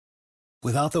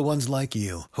Without the ones like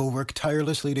you, who work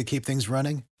tirelessly to keep things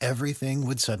running, everything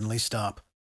would suddenly stop.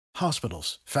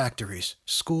 Hospitals, factories,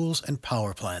 schools, and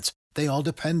power plants, they all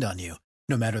depend on you.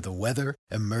 No matter the weather,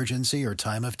 emergency, or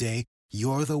time of day,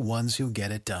 you're the ones who get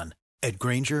it done. At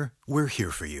Grainger, we're here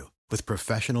for you with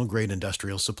professional-grade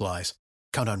industrial supplies.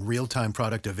 Count on real-time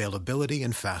product availability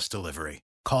and fast delivery.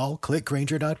 Call, click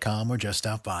Grainger.com, or just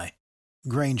stop by.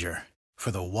 Grainger, for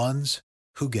the ones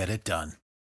who get it done.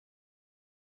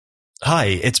 Hi,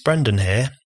 it's Brendan here.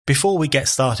 Before we get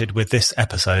started with this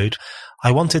episode,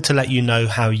 I wanted to let you know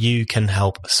how you can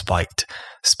help Spiked.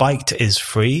 Spiked is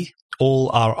free. All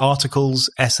our articles,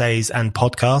 essays, and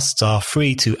podcasts are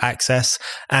free to access,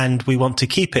 and we want to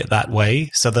keep it that way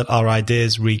so that our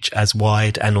ideas reach as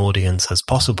wide an audience as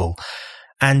possible.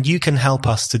 And you can help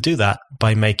us to do that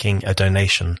by making a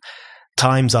donation.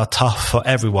 Times are tough for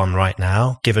everyone right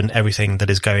now, given everything that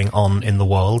is going on in the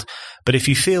world. But if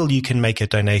you feel you can make a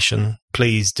donation,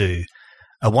 please do.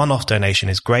 A one-off donation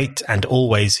is great and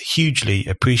always hugely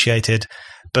appreciated,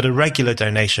 but a regular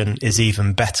donation is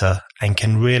even better and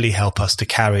can really help us to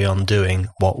carry on doing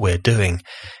what we're doing.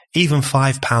 Even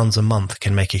 £5 a month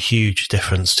can make a huge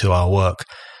difference to our work.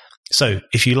 So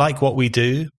if you like what we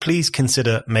do, please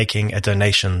consider making a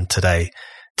donation today.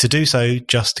 To do so,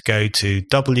 just go to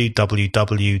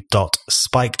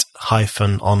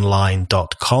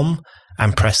www.spiked-online.com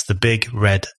and press the big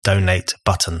red donate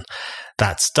button.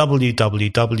 That's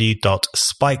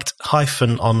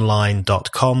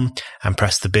www.spiked-online.com and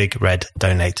press the big red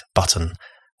donate button.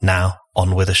 Now,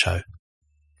 on with the show.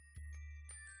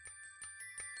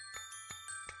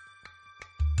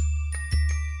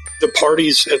 The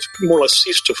parties have more or less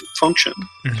ceased to function,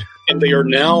 and they are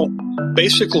now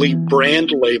basically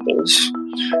brand labels,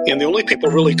 and the only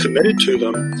people really committed to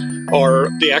them are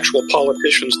the actual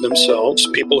politicians themselves,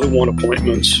 people who want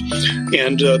appointments,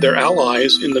 and their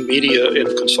allies in the media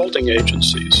and consulting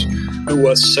agencies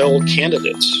who sell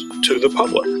candidates to the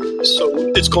public. So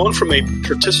it's gone from a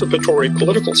participatory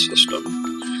political system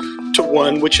to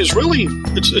one which is really,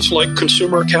 it's like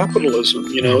consumer capitalism,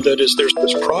 that is, there's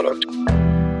this product.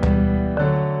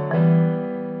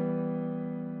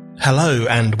 Hello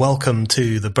and welcome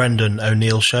to the Brendan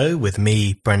O'Neill Show with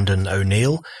me, Brendan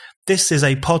O'Neill. This is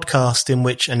a podcast in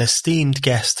which an esteemed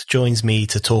guest joins me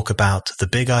to talk about the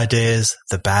big ideas,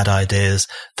 the bad ideas,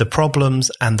 the problems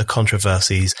and the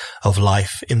controversies of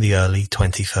life in the early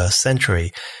 21st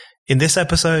century. In this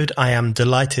episode, I am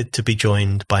delighted to be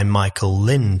joined by Michael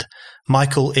Lind.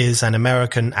 Michael is an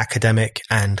American academic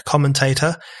and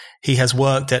commentator. He has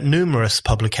worked at numerous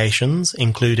publications,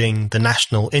 including The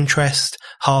National Interest,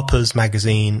 Harper's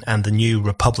Magazine, and The New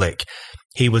Republic.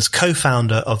 He was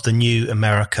co-founder of the New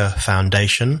America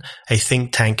Foundation, a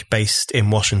think tank based in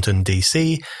Washington,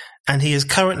 D.C., and he is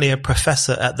currently a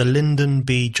professor at the Lyndon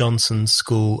B. Johnson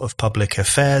School of Public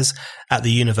Affairs at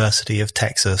the University of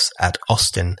Texas at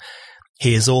Austin.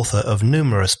 He is author of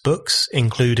numerous books,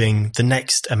 including The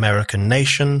Next American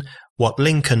Nation, What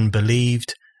Lincoln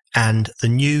Believed, and The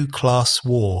New Class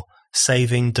War,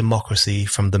 Saving Democracy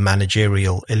from the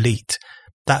Managerial Elite.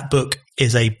 That book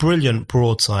is a brilliant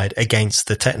broadside against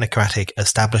the technocratic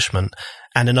establishment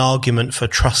and an argument for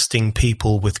trusting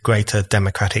people with greater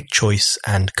democratic choice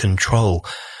and control.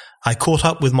 I caught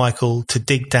up with Michael to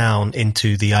dig down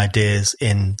into the ideas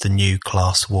in The New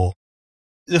Class War.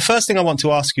 The first thing I want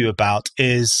to ask you about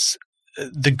is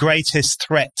the greatest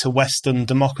threat to Western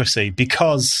democracy,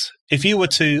 because if you were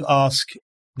to ask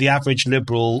the average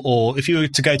liberal, or if you were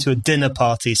to go to a dinner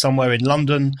party somewhere in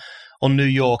London or New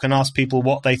York and ask people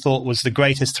what they thought was the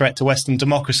greatest threat to Western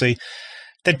democracy,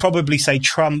 they'd probably say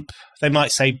Trump, they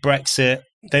might say Brexit,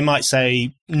 they might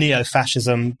say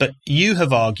neo-fascism, but you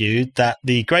have argued that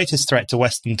the greatest threat to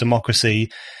Western democracy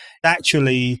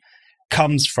actually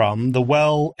comes from the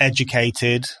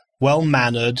well-educated,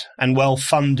 well-mannered, and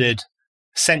well-funded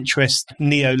centrist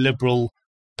neoliberal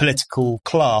political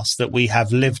class that we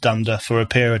have lived under for a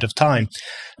period of time.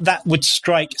 That would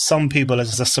strike some people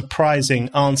as a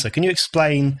surprising answer. Can you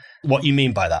explain what you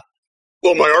mean by that?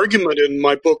 Well, my argument in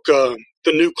my book, The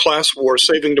New Class War,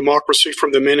 Saving Democracy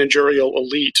from the Managerial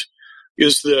Elite,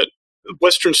 is that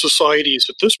Western societies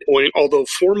at this point, although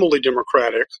formally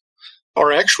democratic,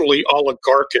 are actually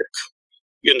oligarchic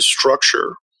in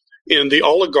structure. And the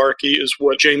oligarchy is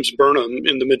what James Burnham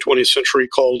in the mid-20th century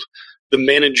called the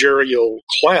managerial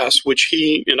class, which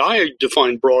he and I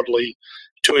define broadly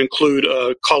to include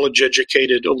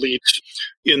college-educated elites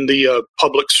in the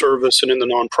public service and in the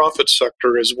nonprofit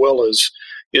sector, as well as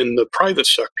in the private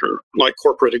sector, like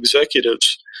corporate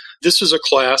executives. This is a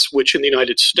class which in the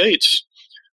United States,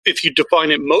 if you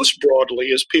define it most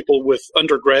broadly as people with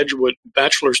undergraduate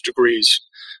bachelor's degrees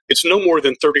It's no more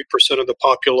than 30% of the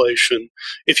population.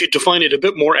 If you define it a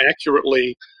bit more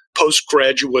accurately,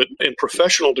 postgraduate and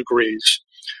professional degrees,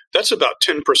 that's about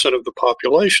 10% of the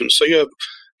population. So you have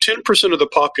 10% of the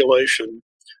population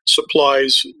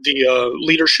supplies the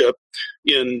leadership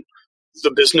in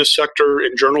the business sector,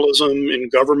 in journalism, in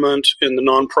government, in the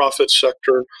nonprofit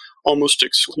sector, almost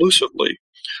exclusively.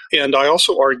 And I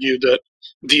also argue that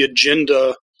the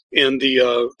agenda and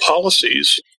the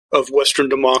policies of Western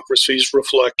democracies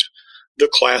reflect the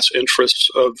class interests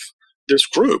of this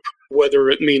group, whether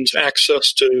it means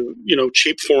access to,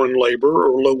 cheap foreign labor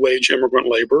or low-wage immigrant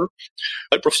labor.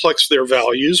 It reflects their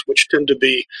values, which tend to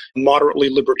be moderately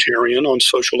libertarian on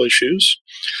social issues.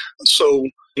 So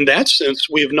in that sense,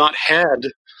 we have not had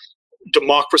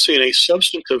democracy in a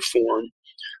substantive form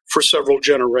for several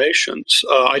generations.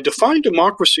 I define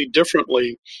democracy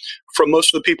differently from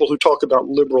most of the people who talk about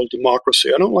liberal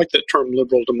democracy. I don't like that term,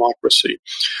 liberal democracy,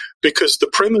 because the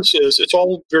premise is it's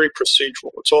all very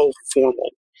procedural. It's all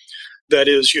formal. That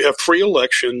is, you have free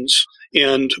elections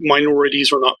and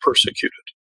minorities are not persecuted.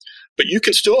 But you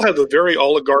can still have a very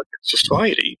oligarchic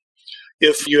society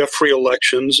if you have free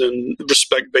elections and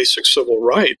respect basic civil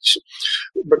rights,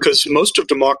 because most of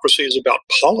democracy is about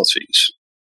policies.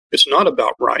 It's not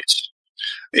about rights.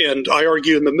 And I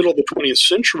argue in the middle of the 20th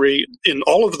century, in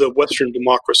all of the Western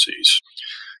democracies,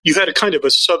 you had a kind of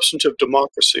a substantive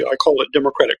democracy. I call it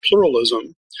democratic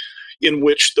pluralism, in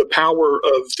which the power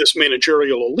of this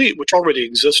managerial elite, which already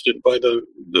existed by the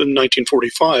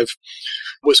 1945,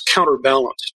 was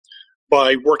counterbalanced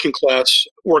by working class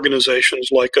organizations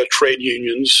like trade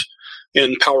unions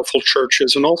and powerful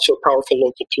churches and also powerful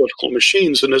local political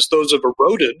machines. And as those have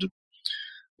eroded,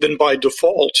 then by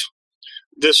default,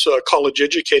 this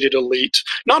college-educated elite,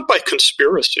 not by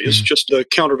conspiracy, it's just the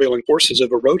countervailing forces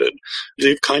have eroded.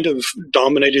 They've kind of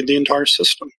dominated the entire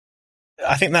system.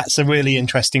 I think that's a really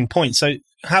interesting point. So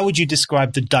how would you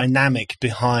describe the dynamic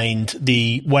behind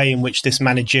the way in which this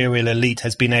managerial elite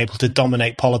has been able to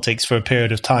dominate politics for a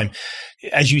period of time?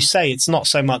 As you say, it's not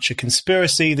so much a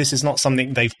conspiracy. This is not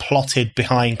something they've plotted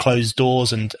behind closed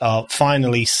doors and are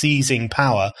finally seizing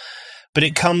power, but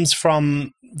it comes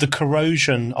from the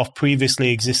corrosion of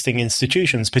previously existing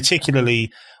institutions,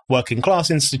 particularly working class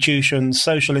institutions,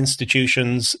 social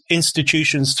institutions,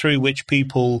 institutions through which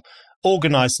people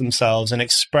organized themselves and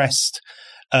expressed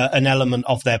an element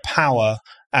of their power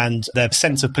and their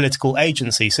sense of political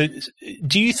agency. So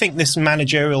do you think this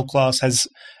managerial class has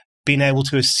been able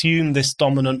to assume this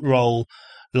dominant role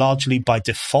largely by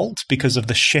default because of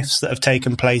the shifts that have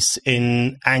taken place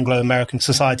in Anglo-American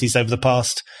societies over the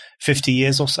past 50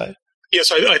 years or so? Yes,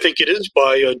 I think it is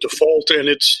by default, and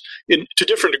it's to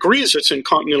different degrees. It's in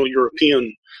continental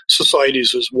European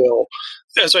societies as well.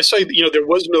 As I say, there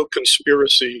was no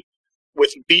conspiracy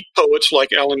with beat poets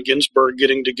like Allen Ginsberg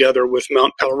getting together with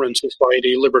Mount Pelerin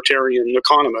Society libertarian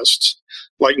economists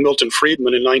like Milton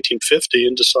Friedman in 1950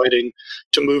 and deciding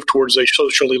to move towards a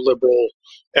socially liberal,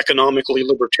 economically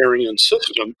libertarian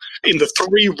system. In the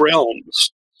three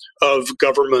realms of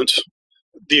government,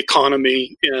 the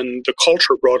economy, and the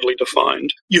culture broadly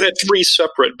defined, you had three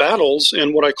separate battles,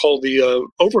 and what I call the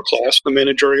overclass, the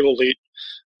managerial elite,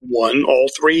 won all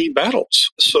three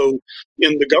battles. So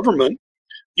in the government,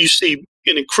 you see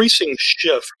an increasing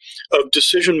shift of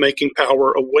decision-making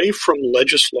power away from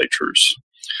legislatures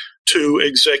to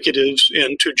executives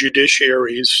and to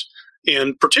judiciaries,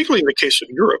 and particularly in the case of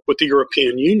Europe, with the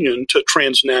European Union, to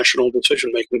transnational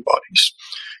decision-making bodies.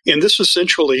 And this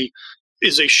essentially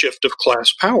is a shift of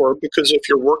class power, because if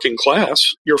you're working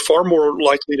class, you're far more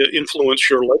likely to influence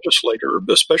your legislator,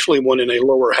 especially one in a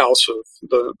lower house of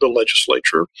the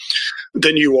legislature,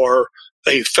 than you are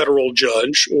a federal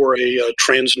judge or a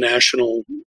transnational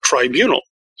tribunal.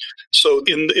 So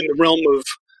in the realm of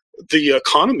the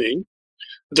economy,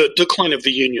 the decline of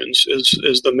the unions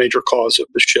is the major cause of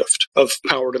the shift of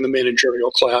power to the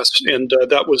managerial class. And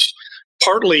that was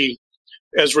partly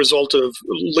as a result of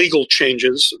legal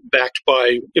changes backed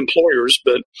by employers,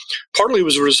 but partly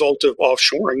was a result of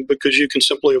offshoring, because you can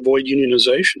simply avoid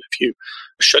unionization if you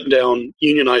shut down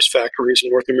unionized factories in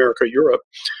North America, Europe,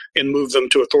 and move them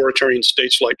to authoritarian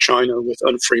states like China with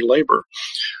unfree labor.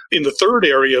 In the third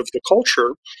area of the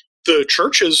culture, the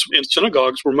churches and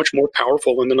synagogues were much more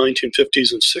powerful in the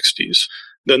 1950s and 60s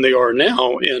than they are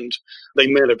now, and they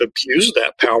may have abused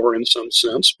that power in some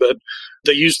sense, but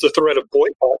they used the threat of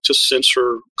boycott to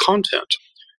censor content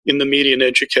in the media and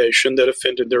education that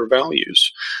offended their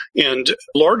values. And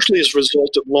largely as a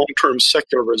result of long-term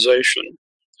secularization,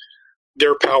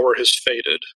 their power has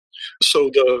faded.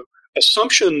 So the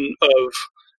assumption of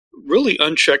really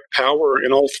unchecked power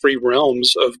in all three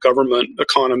realms of government,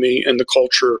 economy, and the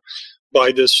culture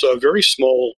by this very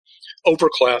small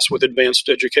overclass with advanced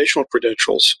educational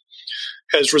credentials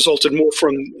has resulted more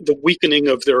from the weakening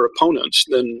of their opponents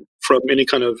than from any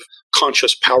kind of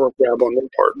conscious power grab on their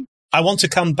part. I want to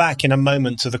come back in a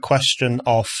moment to the question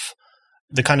of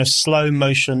the kind of slow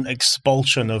motion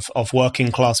expulsion of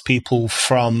working class people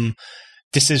from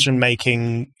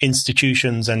decision-making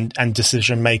institutions and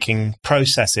decision-making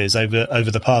processes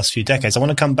over the past few decades. I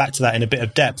want to come back to that in a bit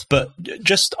of depth, but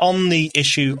just on the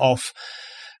issue of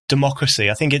democracy,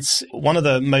 I think it's one of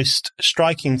the most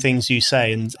striking things you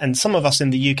say, and some of us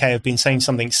in the UK have been saying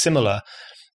something similar,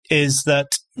 is that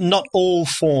not all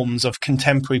forms of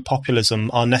contemporary populism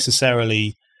are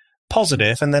necessarily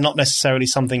positive, and they're not necessarily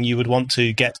something you would want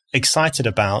to get excited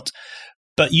about.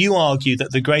 But you argue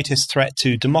that the greatest threat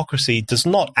to democracy does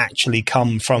not actually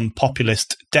come from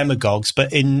populist demagogues,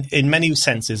 but in many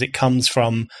senses it comes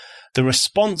from the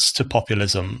response to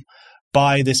populism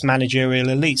by this managerial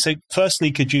elite. So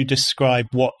firstly, could you describe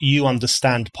what you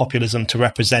understand populism to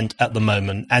represent at the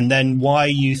moment, and then why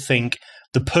you think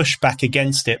the pushback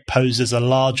against it poses a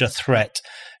larger threat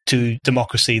to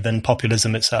democracy than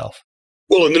populism itself?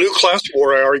 Well, in the new class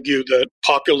war, I argue that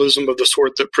populism of the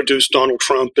sort that produced Donald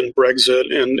Trump and Brexit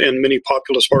and many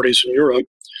populist parties in Europe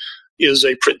is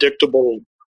a predictable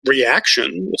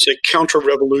reaction. It's a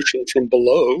counter-revolution from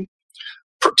below,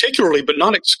 particularly, but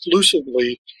not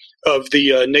exclusively, of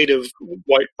the native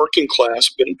white working class,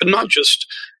 but not just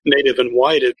native and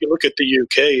white. If you look at the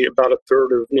UK, about a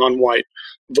third of non-white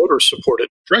voters supported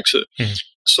Brexit. Mm-hmm.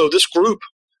 So this group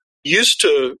used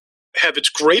to have its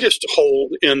greatest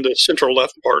hold in the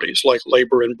center-left parties, like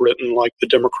Labour in Britain, like the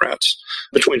Democrats,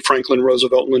 between Franklin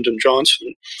Roosevelt and Lyndon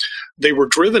Johnson. They were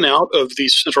driven out of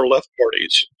these center-left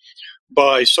parties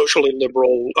by socially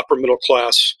liberal,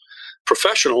 upper-middle-class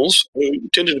professionals who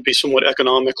tended to be somewhat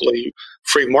economically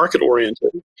free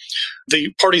market-oriented.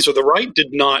 The parties of the right did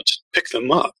not pick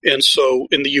them up. And so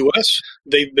in the U.S.,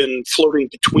 they've been floating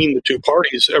between the two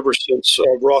parties ever since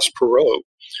Ross Perot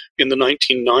in the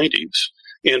 1990s.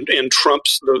 And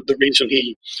Trump's, the reason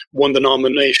he won the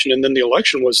nomination and then the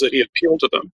election was that he appealed to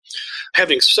them.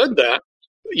 Having said that,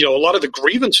 a lot of the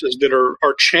grievances that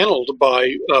are channeled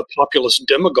by populist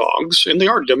demagogues, and they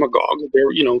are demagogues,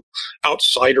 they're,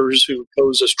 outsiders who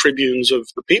pose as tribunes of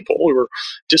the people who are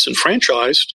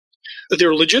disenfranchised.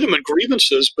 They're legitimate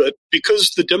grievances, but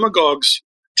because the demagogues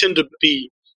tend to be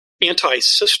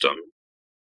anti-system,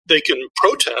 they can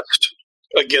protest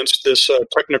against this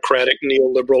technocratic,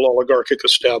 neoliberal, oligarchic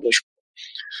establishment.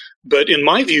 But in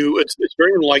my view, it's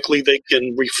very unlikely they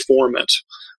can reform it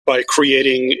by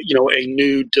creating, a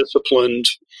new disciplined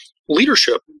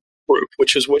leadership group,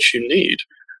 which is what you need,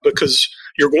 because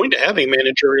you're going to have a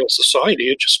managerial society.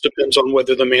 It just depends on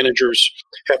whether the managers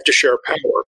have to share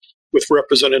power with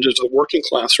representatives of the working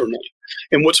class or not.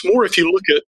 And what's more, if you look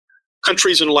at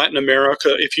countries in Latin America,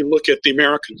 if you look at the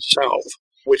American South,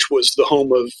 which was the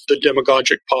home of the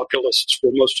demagogic populists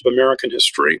for most of American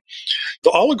history,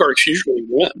 the oligarchs usually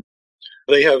win.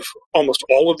 They have almost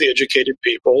all of the educated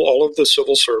people, all of the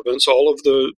civil servants, all of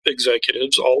the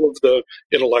executives, all of the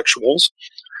intellectuals.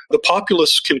 The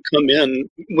populists can come in,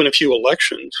 win a few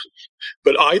elections,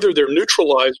 but either they're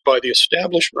neutralized by the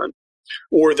establishment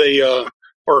or they are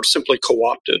simply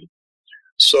co-opted.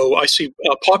 So I see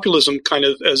populism kind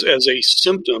of as a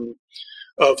symptom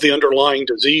of the underlying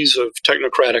disease of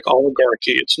technocratic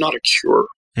oligarchy. It's not a cure.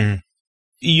 Mm.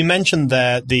 You mentioned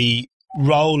there the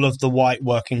role of the white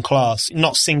working class,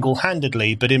 not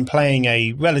single-handedly, but in playing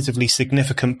a relatively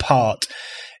significant part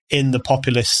in the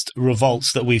populist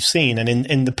revolts that we've seen, and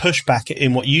in the pushback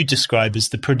in what you describe as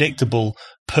the predictable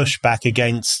pushback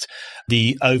against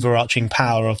the overarching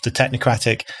power of the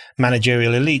technocratic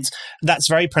managerial elites. That's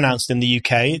very pronounced in the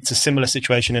UK. It's a similar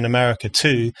situation in America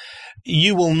too.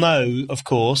 You will know, of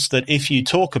course, that if you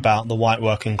talk about the white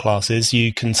working classes,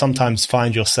 you can sometimes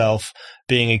find yourself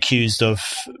being accused of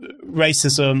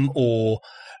racism or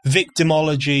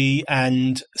victimology,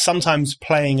 and sometimes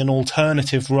playing an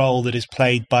alternative role that is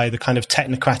played by the kind of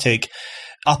technocratic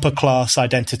upper class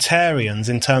identitarians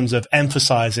in terms of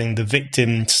emphasizing the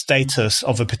victim status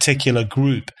of a particular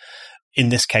group, in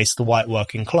this case the white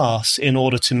working class, in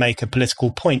order to make a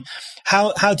political point.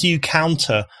 How do you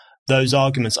counter those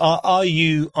arguments? Are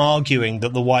you arguing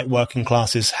that the white working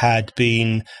classes had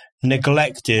been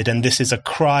neglected and this is a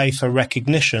cry for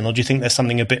recognition, or do you think there's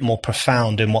something a bit more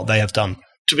profound in what they have done?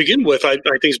 To begin with, I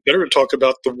think it's better to talk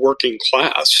about the working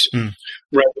class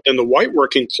rather than the white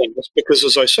working class, because,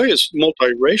 as I say, it's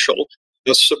multiracial,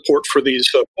 the support for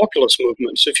these populist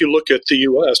movements. If you look at the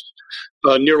U.S.,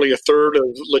 nearly a third of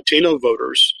Latino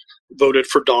voters voted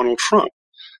for Donald Trump.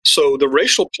 So the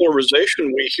racial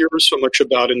polarization we hear so much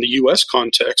about in the U.S.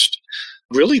 context,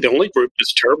 really the only group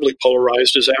that's terribly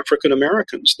polarized is African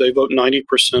Americans. They vote 90%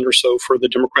 or so for the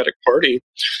Democratic Party.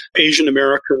 Asian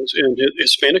Americans and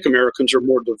Hispanic Americans are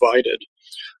more divided,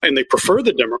 and they prefer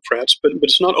the Democrats, but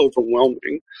it's not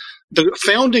overwhelming. The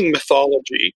founding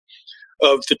mythology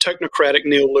of the technocratic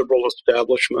neoliberal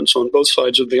establishments on both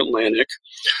sides of the Atlantic,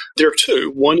 there are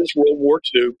two. One is World War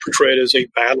II, portrayed as a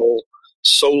battle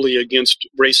solely against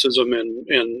racism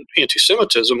and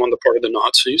anti-Semitism on the part of the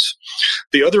Nazis.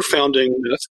 The other founding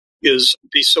myth is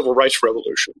the Civil Rights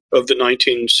Revolution of the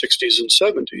 1960s and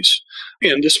 70s.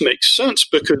 And this makes sense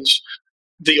because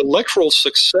the electoral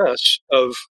success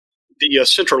of the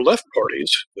center-left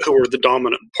parties, who are the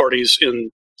dominant parties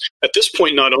at this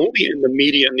point, not only in the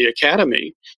media and the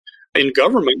academy, in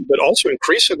government, but also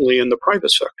increasingly in the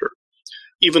private sector,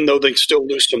 even though they still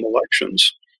lose some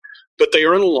elections. But they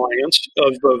are an alliance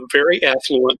of very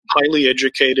affluent, highly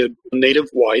educated native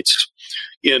whites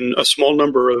in a small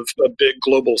number of big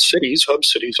global cities, hub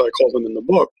cities, I call them in the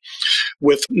book,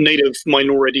 with native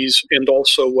minorities and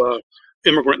also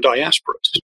immigrant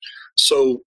diasporas.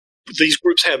 So these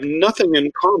groups have nothing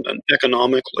in common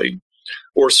economically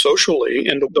or socially,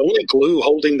 and the only glue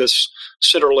holding this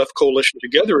center-left coalition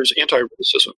together is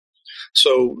anti-racism.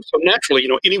 So naturally,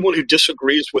 anyone who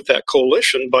disagrees with that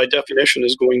coalition, by definition,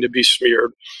 is going to be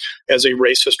smeared as a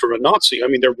racist or a Nazi. I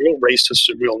mean, they're real racists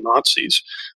and real Nazis,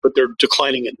 but they're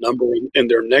declining in number and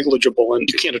they're negligible, and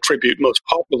you can't attribute most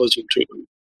populism to them.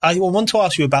 I want to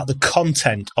ask you about the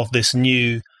content of this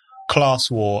new class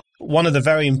war. One of the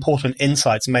very important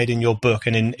insights made in your book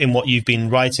and in what you've been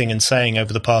writing and saying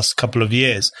over the past couple of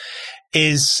years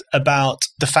is about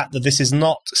the fact that this is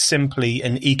not simply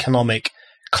an economic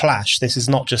clash. This is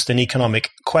not just an economic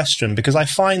question, because I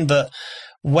find that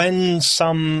when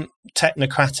some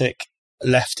technocratic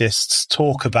leftists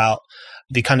talk about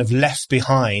the kind of left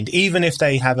behind, even if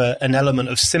they have an element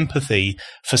of sympathy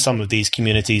for some of these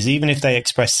communities, even if they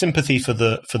express sympathy for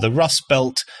the Rust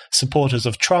Belt supporters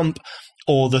of Trump,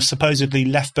 or the supposedly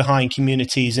left behind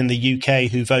communities in the UK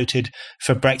who voted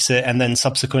for Brexit and then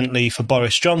subsequently for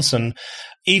Boris Johnson,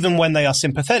 even when they are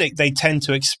sympathetic, they tend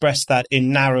to express that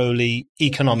in narrowly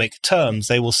economic terms.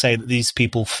 They will say that these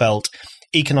people felt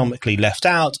economically left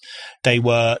out, they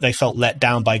felt let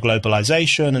down by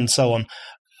globalization and so on.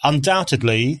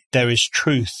 Undoubtedly, there is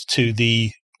truth to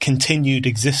the continued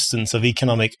existence of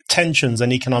economic tensions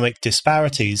and economic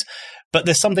disparities, but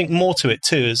there's something more to it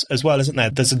too, as well, isn't there?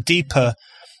 There's a deeper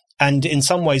and in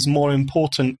some ways more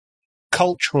important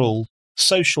cultural,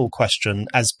 social question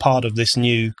as part of this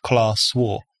new class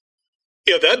war.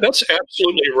 Yeah, that's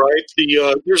absolutely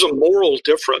right. There's a moral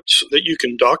difference that you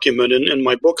can document. In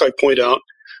my book, I point out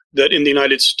that in the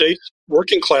United States,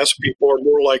 working class people are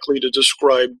more likely to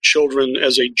describe children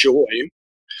as a joy,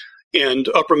 and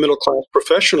upper middle class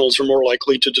professionals are more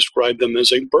likely to describe them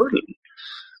as a burden.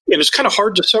 And it's kind of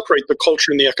hard to separate the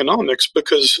culture and the economics,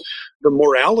 because the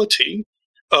morality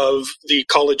of the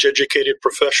college-educated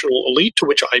professional elite to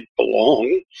which I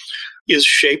belong is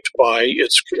shaped by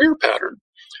its career pattern.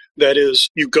 That is,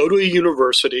 you go to a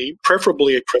university,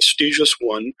 preferably a prestigious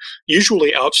one,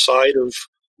 usually outside of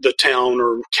the town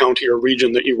or county or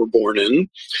region that you were born in.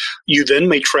 You then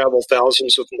may travel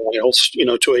thousands of miles,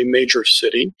 to a major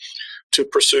city to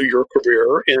pursue your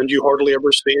career, and you hardly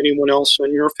ever see anyone else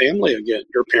in your family again,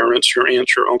 your parents, your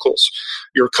aunts, your uncles,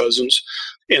 your cousins.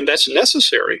 And that's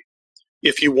necessary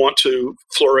if you want to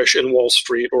flourish in Wall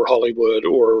Street or Hollywood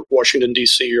or Washington,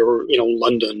 D.C. or,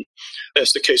 London,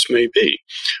 as the case may be.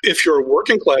 If you're a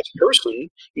working class person,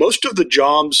 most of the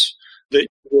jobs that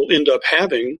you'll end up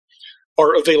having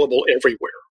are available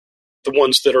everywhere, the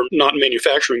ones that are not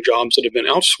manufacturing jobs that have been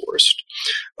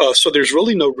outsourced. So there's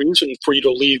really no reason for you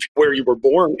to leave where you were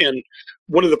born. And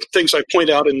one of the things I point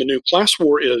out in the new class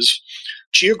war is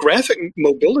geographic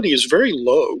mobility is very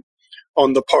low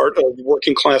on the part of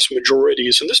working class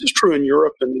majorities. And this is true in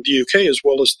Europe and the UK as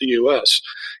well as the US.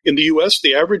 In the US,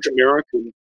 the average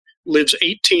American lives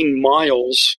 18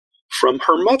 miles from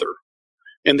her mother.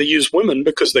 And they use women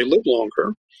because they live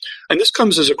longer. And this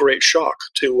comes as a great shock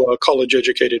to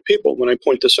college-educated people when I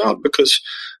point this out, because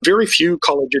very few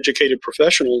college-educated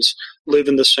professionals live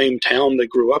in the same town they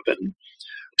grew up in.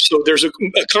 So there's a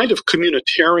kind of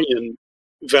communitarian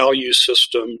value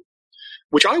system,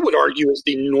 which I would argue is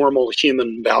the normal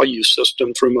human value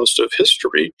system through most of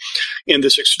history, and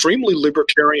this extremely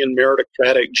libertarian,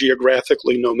 meritocratic,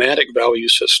 geographically nomadic value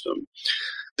system.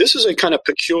 This is a kind of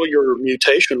peculiar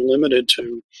mutation limited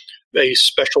to a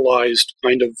specialized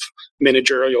kind of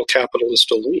managerial capitalist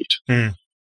elite.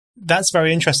 That's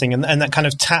very interesting. And that kind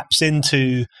of taps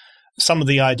into some of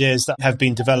the ideas that have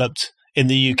been developed in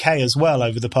the UK as well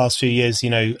over the past few years,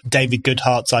 David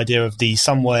Goodhart's idea of the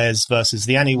somewheres versus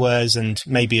the anywheres, and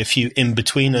maybe a few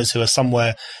in-betweeners who are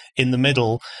somewhere in the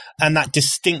middle, and that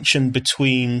distinction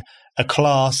between a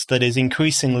class that is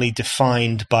increasingly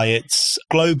defined by its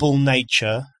global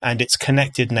nature and its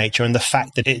connected nature, and the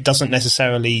fact that it doesn't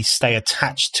necessarily stay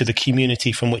attached to the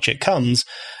community from which it comes,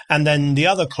 and then the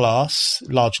other class,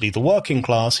 largely the working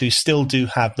class, who still do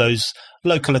have those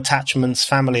local attachments,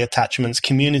 family attachments,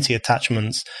 community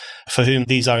attachments, for whom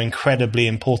these are incredibly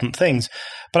important things.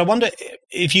 But I wonder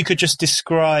if you could just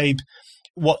describe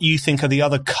what you think are the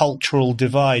other cultural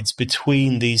divides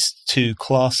between these two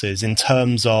classes in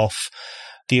terms of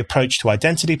the approach to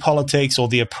identity politics or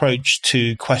the approach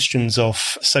to questions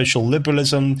of social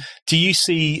liberalism. Do you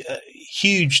see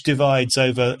huge divides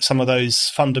over some of those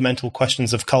fundamental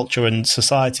questions of culture and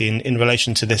society in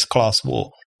relation to this class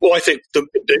war? Well, I think the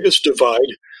biggest divide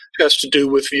has to do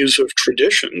with views of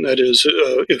tradition. That is,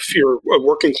 if you're a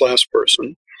working class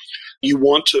person, you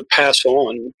want to pass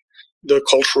on the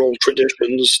cultural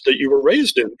traditions that you were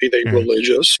raised in, be they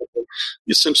religious, or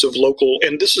a sense of local,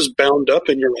 and this is bound up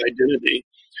in your identity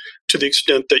to the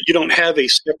extent that you don't have a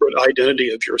separate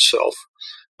identity of yourself,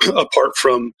 apart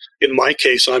from, in my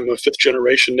case, I'm a fifth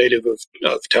generation native of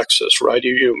Texas, right?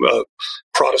 You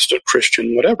Protestant,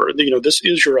 Christian, whatever. This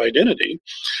is your identity.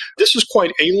 This is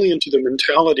quite alien to the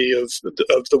mentality of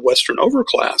the Western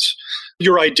overclass.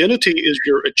 Your identity is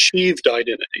your achieved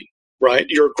identity. Right?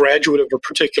 You're a graduate of a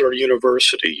particular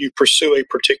university. You pursue a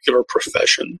particular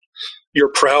profession. You're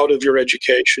proud of your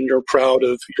education. You're proud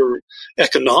of your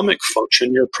economic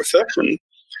function, your profession.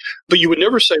 But you would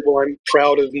never say, well, I'm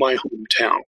proud of my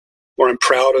hometown, or I'm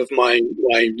proud of my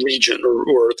region,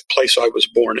 or the place I was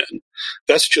born in.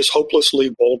 That's just hopelessly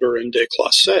vulgar and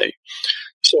déclassé.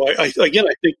 So I think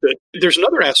that there's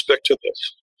another aspect to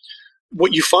this.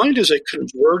 What you find is a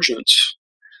convergence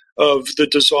of the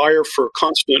desire for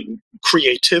constant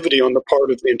creativity on the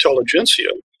part of the intelligentsia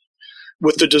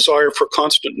with the desire for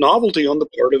constant novelty on the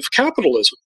part of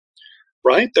capitalism,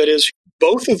 right? That is,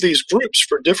 both of these groups,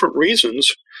 for different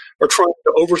reasons, are trying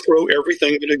to overthrow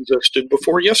everything that existed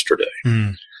before yesterday,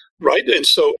 right? And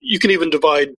so you can even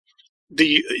divide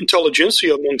the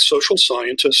intelligentsia among social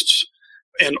scientists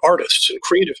and artists and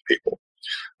creative people.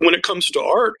 When it comes to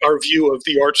art, our view of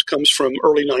the arts comes from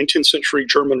early 19th century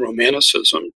German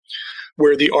Romanticism,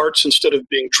 where the arts, instead of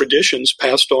being traditions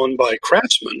passed on by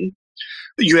craftsmen,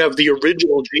 you have the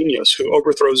original genius who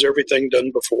overthrows everything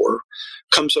done before,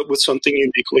 comes up with something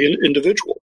uniquely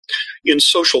individual. In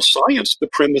social science, the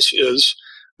premise is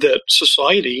that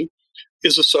society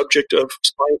is a subject of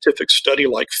scientific study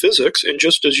like physics, and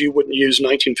just as you wouldn't use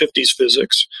 1950s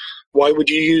physics, why would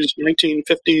you use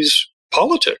 1950s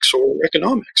politics or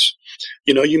economics?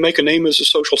 You make a name as a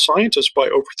social scientist by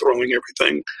overthrowing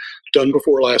everything done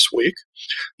before last week.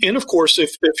 And of course,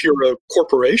 if you're a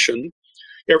corporation,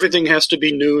 everything has to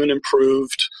be new and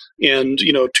improved and,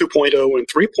 2.0 and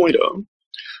 3.0.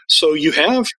 So you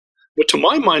have what to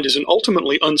my mind is an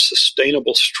ultimately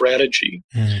unsustainable strategy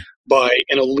by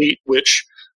an elite which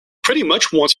pretty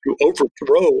much wants to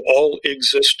overthrow all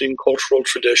existing cultural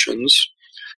traditions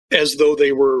as though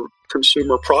they were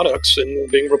consumer products and were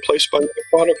being replaced by the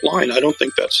product line. I don't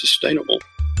think that's sustainable.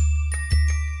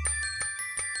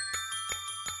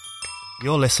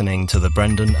 You're listening to The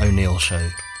Brendan O'Neill Show.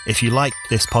 If you like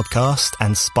this podcast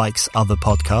and Spike's other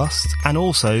podcasts, and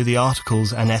also the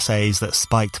articles and essays that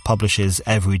Spiked publishes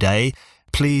every day,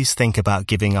 please think about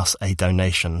giving us a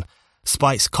donation.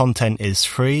 Spike's content is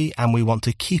free, and we want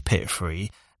to keep it free,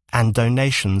 and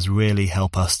donations really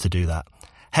help us to do that.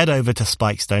 Head over to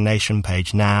Spike's donation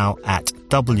page now at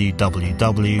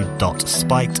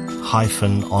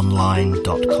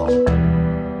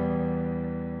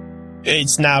www.spiked-online.com.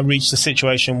 It's now reached a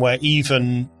situation where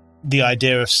even the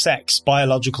idea of sex,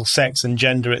 biological sex and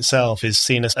gender itself is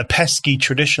seen as a pesky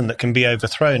tradition that can be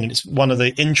overthrown. And it's one of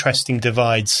the interesting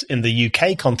divides in the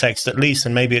UK context, at least,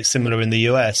 and maybe it's similar in the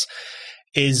US,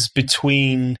 is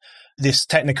between this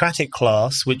technocratic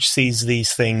class, which sees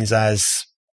these things as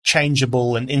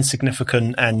changeable and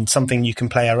insignificant and something you can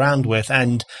play around with,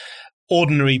 and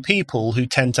ordinary people who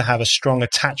tend to have a strong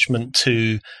attachment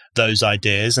to those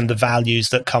ideas and the values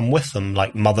that come with them,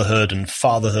 like motherhood and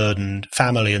fatherhood and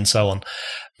family and so on.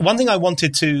 One thing I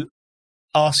wanted to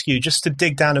ask you, just to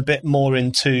dig down a bit more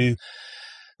into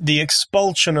the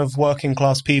expulsion of working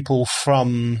class people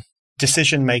from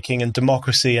decision-making and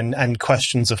democracy and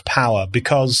questions of power,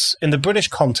 because in the British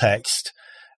context,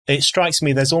 it strikes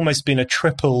me there's almost been a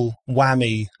triple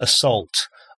whammy assault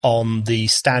on the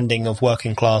standing of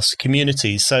working class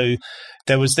communities. So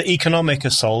There was the economic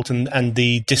assault and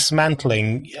the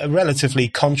dismantling, a relatively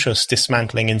conscious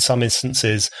dismantling in some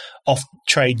instances, of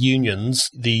trade unions,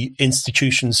 the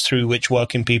institutions through which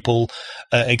working people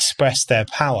expressed their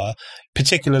power,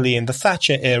 particularly in the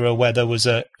Thatcher era where there was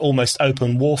a almost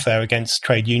open warfare against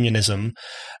trade unionism.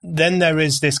 Then there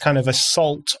is this kind of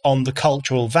assault on the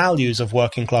cultural values of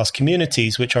working class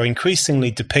communities, which are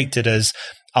increasingly depicted as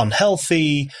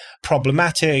unhealthy,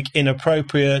 problematic,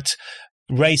 inappropriate,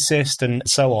 racist, and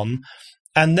so on.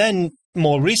 And then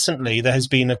more recently, there has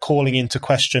been a calling into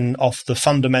question of the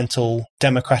fundamental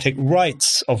democratic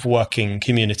rights of working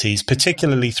communities,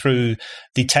 particularly through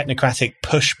the technocratic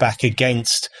pushback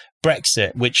against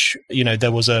Brexit, which,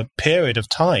 there was a period of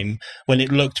time when it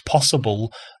looked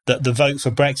possible that the vote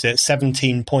for Brexit,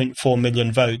 17.4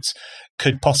 million votes,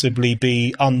 could possibly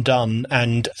be undone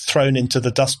and thrown into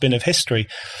the dustbin of history.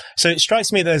 So it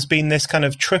strikes me there's been this kind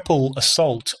of triple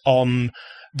assault on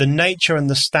the nature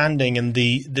and the standing and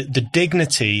the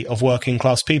dignity of working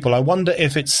class people. I wonder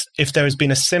if there has been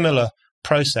a similar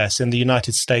process in the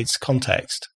United States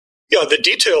context. Yeah, the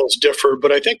details differ,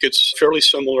 but I think it's fairly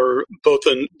similar both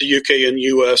in the UK and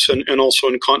US and also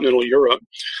in continental Europe.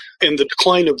 And the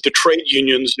decline of the trade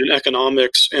unions in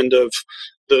economics and of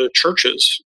the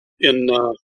churches in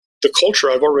the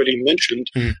culture I've already mentioned.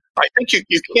 I think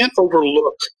you can't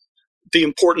overlook the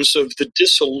importance of the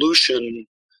dissolution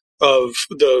of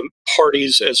the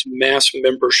parties as mass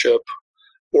membership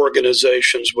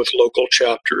organizations with local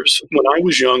chapters. When I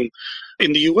was young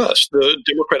in the U.S., the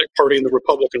Democratic Party and the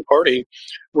Republican Party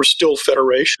were still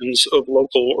federations of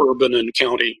local, urban, and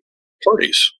county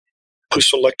parties who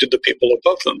selected the people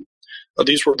above them.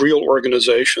 These were real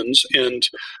organizations, and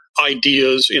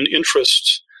ideas and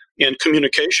interests and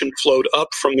communication flowed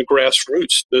up from the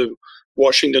grassroots to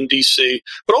Washington, D.C.,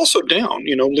 but also down.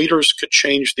 Leaders could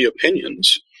change the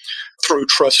opinions through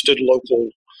trusted local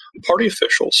party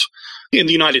officials. In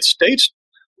the United States,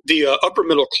 the upper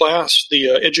middle class, the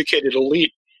educated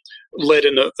elite, led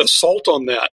an assault on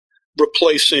that,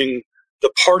 replacing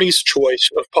the party's choice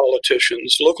of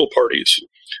politicians, local parties,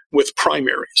 with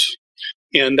primaries.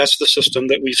 And that's the system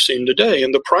that we've seen today.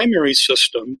 And the primary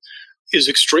system is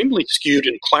extremely skewed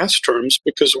in class terms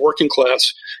because the working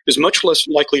class is much less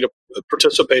likely to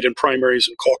participate in primaries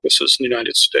and caucuses in the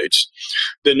United States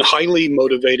than highly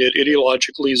motivated,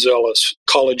 ideologically zealous,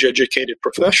 college-educated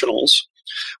professionals,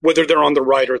 whether they're on the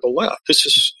right or the left.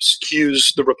 This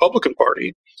skews the Republican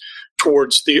Party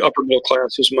towards the upper middle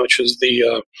class as much as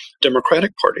the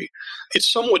Democratic Party. It's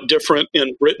somewhat different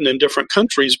in Britain and different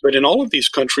countries, but in all of these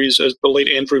countries, as the late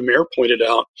Andrew Mayer pointed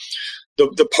out,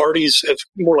 the parties have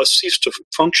more or less ceased to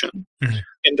function. Mm-hmm.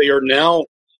 And they are now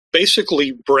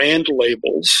basically brand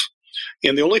labels.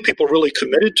 And the only people really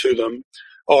committed to them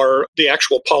are the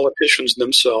actual politicians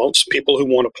themselves, people who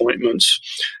want appointments,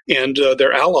 and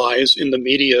their allies in the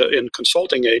media and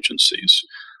consulting agencies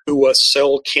who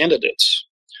sell candidates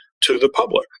to the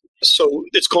public. So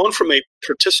it's gone from a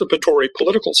participatory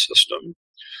political system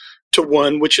to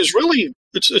one which is really,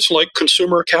 it's like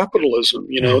consumer capitalism,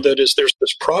 that is, there's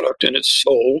this product and it's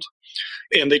sold,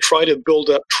 and they try to build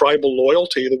up tribal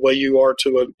loyalty the way you are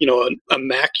to a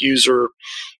Mac user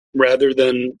rather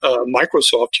than a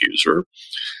Microsoft user.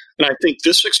 And I think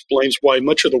this explains why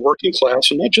much of the working class,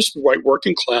 and not just the white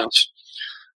working class,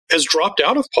 has dropped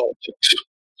out of politics.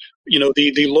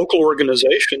 The local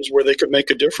organizations where they could make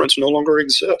a difference no longer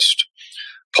exist.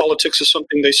 Politics is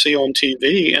something they see on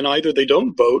TV, and either they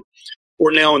don't vote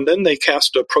or now and then they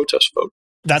cast a protest vote.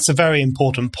 That's a very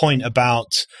important point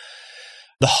about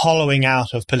the hollowing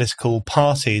out of political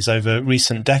parties over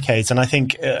recent decades. And I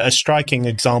think a striking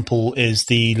example is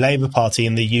the Labour Party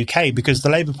in the UK, because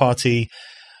the Labour Party,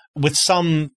 with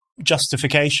some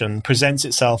justification, presents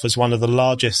itself as one of the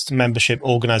largest membership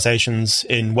organizations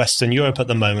in Western Europe at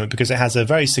the moment, because it has a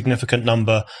very significant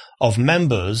number of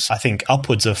members, I think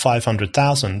upwards of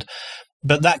 500,000.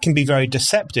 But that can be very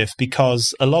deceptive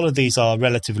because a lot of these are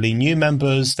relatively new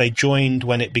members. They joined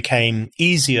when it became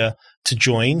easier to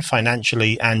join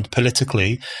financially and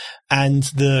politically. And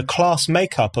the class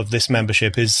makeup of this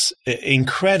membership is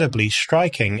incredibly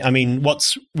striking. I mean,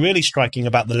 what's really striking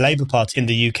about the Labour Party in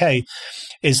the UK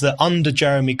is that under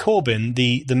Jeremy Corbyn,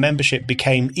 the membership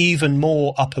became even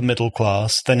more upper middle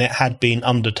class than it had been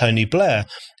under Tony Blair.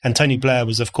 And Tony Blair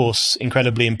was, of course,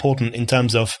 incredibly important in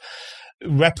terms of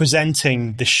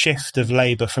representing the shift of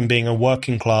Labour from being a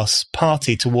working class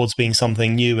party towards being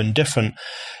something new and different.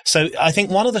 So I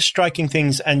think one of the striking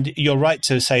things, and you're right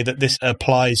to say that this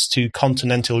applies to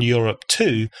continental Europe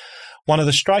too, one of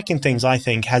the striking things I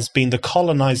think has been the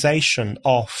colonization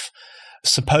of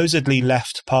supposedly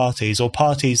left parties, or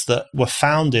parties that were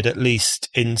founded at least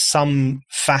in some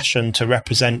fashion to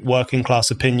represent working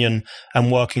class opinion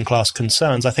and working class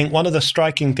concerns. I think one of the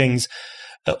striking things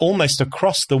almost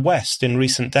across the West in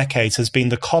recent decades has been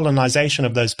the colonization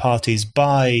of those parties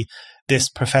by this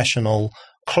professional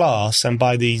class and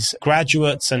by these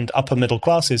graduates and upper middle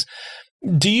classes.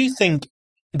 Do you think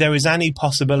there is any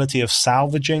possibility of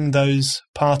salvaging those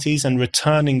parties and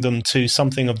returning them to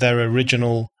something of their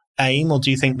original aim, or do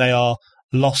you think they are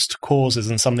lost causes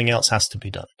and something else has to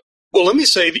be done? Well, let me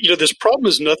say that, this problem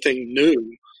is nothing new.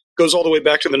 It goes all the way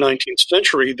back to the 19th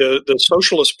century. The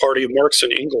Socialist Party of Marx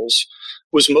and Engels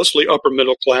was mostly upper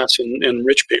middle class and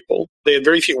rich people. They had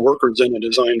very few workers in it,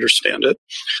 as I understand it.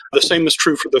 The same is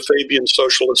true for the Fabian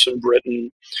socialists in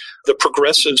Britain. The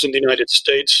progressives in the United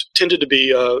States tended to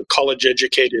be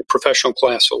college-educated, professional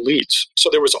class elites. So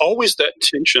there was always that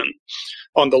tension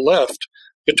on the left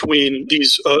between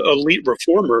these elite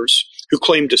reformers who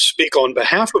claimed to speak on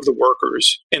behalf of the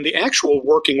workers and the actual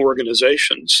working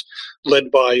organizations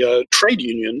led by trade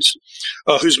unions,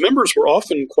 whose members were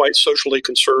often quite socially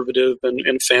conservative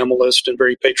and familist and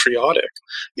very patriotic.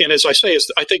 And as I say,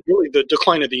 I think really the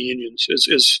decline of the unions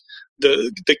is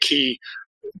the key,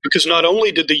 because not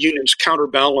only did the unions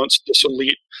counterbalance this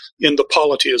elite in the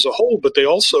polity as a whole, but they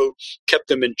also kept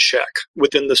them in check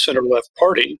within the center-left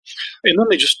party. And then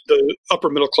the upper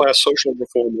middle-class social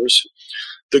reformers,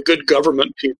 the good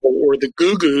government people, or the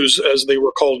goo-goos, as they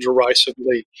were called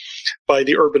derisively by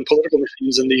the urban political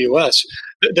machines in the U.S.,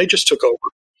 they just took over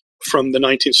from the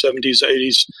 1970s,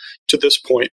 80s to this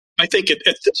point. I think at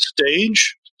this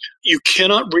stage, you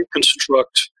cannot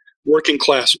reconstruct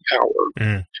working-class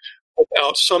power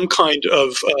without some kind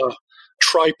of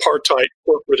tripartite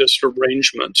corporatist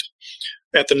arrangement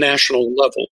at the national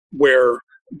level, where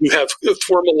you have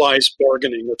formalized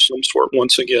bargaining of some sort,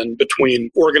 once again,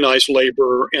 between organized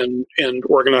labor and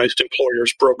organized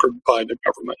employers brokered by the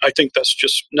government. I think that's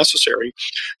just necessary.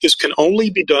 This can only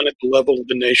be done at the level of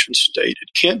the nation state.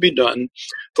 It can't be done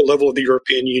at the level of the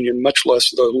European Union, much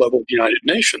less the level of the United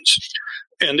Nations.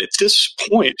 And at this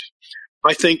point,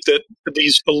 I think that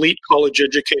these elite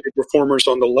college-educated reformers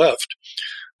on the left,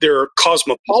 their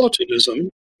cosmopolitanism,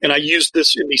 and I use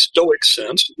this in the Stoic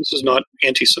sense, this is not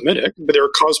anti-Semitic, but their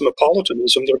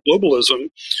cosmopolitanism, their globalism,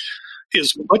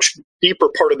 is a much deeper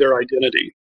part of their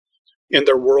identity and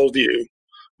their worldview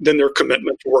than their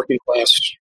commitment to working-class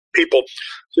people.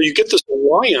 So you get this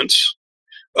alliance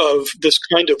of this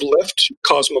kind of left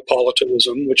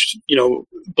cosmopolitanism, which,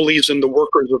 believes in the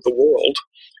workers of the world,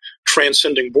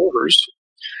 transcending borders,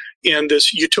 and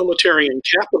this utilitarian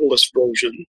capitalist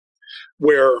version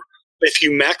where if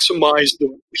you maximize the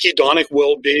hedonic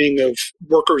well-being of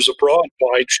workers abroad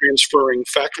by transferring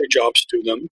factory jobs to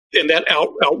them, and that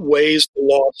outweighs the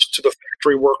loss to the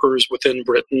factory workers within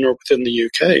Britain or within the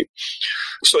UK.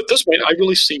 So at this point, I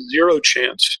really see zero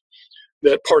chance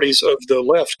that parties of the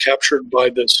left captured by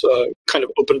this kind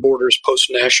of open borders,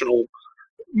 post-national,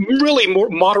 really more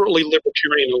moderately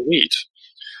libertarian elite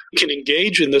can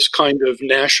engage in this kind of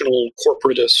national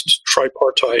corporatist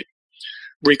tripartite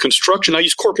reconstruction. I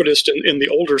use corporatist in the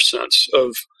older sense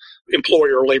of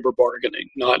employer labor bargaining,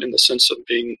 not in the sense of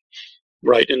being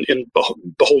in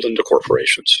beholden to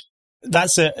corporations.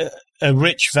 That's a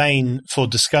rich vein for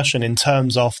discussion in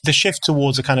terms of the shift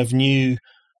towards a kind of new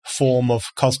form of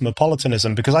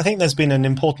cosmopolitanism, because I think there's been an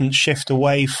important shift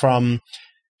away from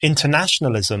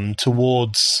internationalism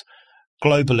towards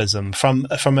globalism,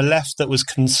 from a left that was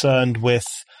concerned with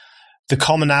the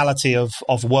commonality of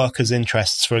workers'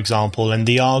 interests, for example, and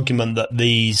the argument that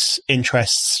these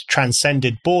interests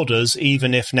transcended borders,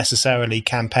 even if necessarily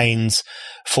campaigns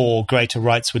for greater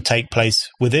rights would take place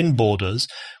within borders.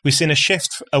 We've seen a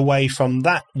shift away from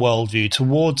that worldview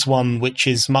towards one which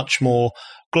is much more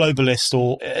globalist,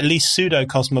 or at least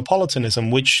pseudo-cosmopolitanism,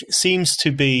 which seems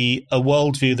to be a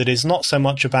worldview that is not so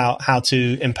much about how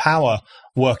to empower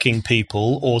working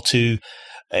people or to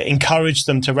encourage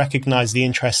them to recognize the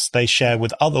interests they share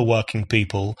with other working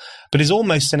people, but is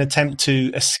almost an attempt to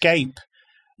escape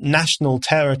national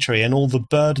territory and all the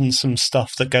burdensome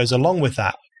stuff that goes along with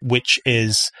that, which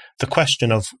is the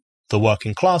question of the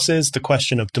working classes, the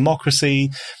question of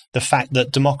democracy, the fact that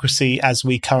democracy, as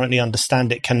we currently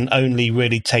understand it, can only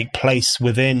really take place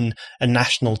within a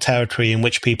national territory in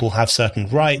which people have certain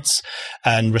rights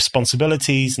and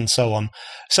responsibilities and so on.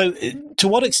 So to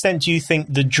what extent do you think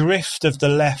the drift of the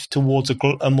left towards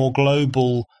a more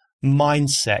global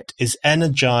mindset is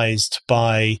energized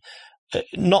by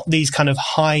not these kind of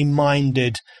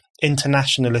high-minded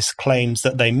internationalist claims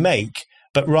that they make,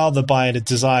 but rather by a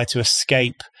desire to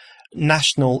escape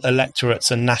national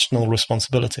electorates and national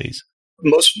responsibilities?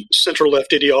 most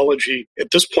center-left ideology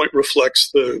at this point reflects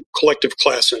the collective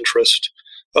class interest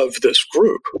of this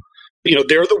group.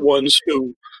 They're the ones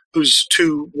whose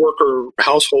two-worker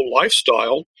household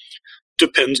lifestyle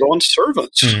depends on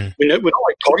servants. We don't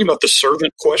like talking about the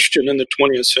servant question in the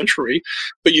 20th century,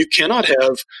 but you cannot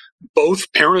have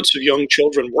both parents of young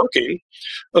children working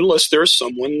unless there's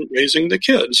someone raising the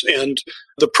kids. And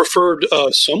the preferred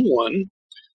someone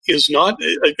is not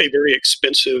a very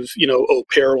expensive, au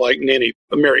pair like Nanny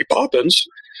Mary Poppins.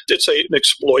 It's an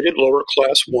exploited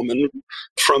lower-class woman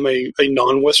from a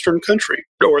non-Western country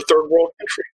or a third-world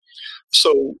country.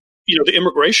 So, the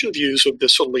immigration views of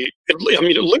this elite, it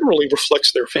literally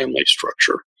reflects their family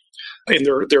structure and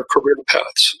their career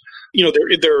paths.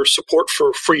 Their support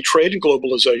for free trade and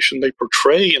globalization, they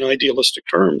portray in idealistic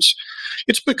terms.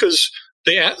 It's because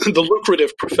the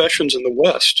lucrative professions in the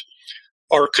West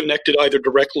are connected either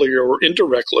directly or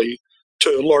indirectly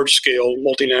to large-scale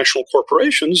multinational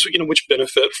corporations, which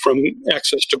benefit from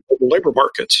access to global labor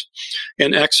markets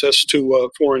and access to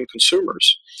foreign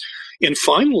consumers. And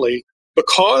finally,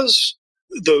 because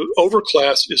the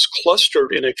overclass is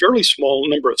clustered in a fairly small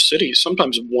number of cities,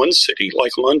 sometimes one city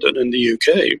like London in the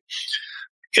UK,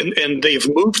 and they've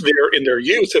moved there in their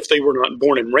youth if they were not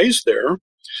born and raised there,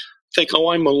 think,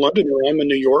 I'm a Londoner, I'm a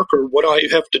New Yorker, what do I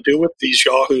have to do with these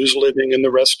yahoos living in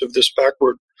the rest of this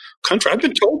backward country? I've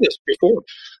been told this before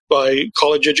by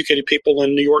college-educated people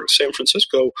in New York, San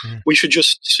Francisco. We should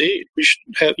just secede. We should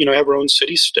have our own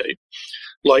city-state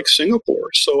like Singapore.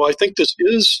 So I think this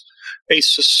is a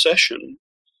secession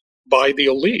by the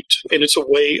elite, and it's a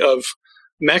way of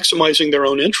maximizing their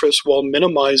own interests while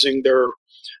minimizing their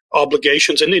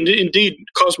obligations. And indeed,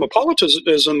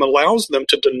 cosmopolitanism allows them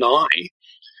to deny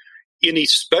any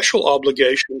special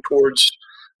obligation towards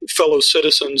fellow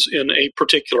citizens in a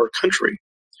particular country,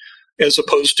 as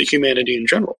opposed to humanity in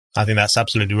general. I think that's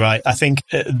absolutely right. I think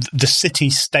the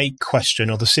city-state question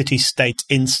or the city-state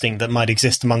instinct that might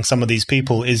exist among some of these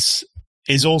people is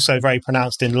also very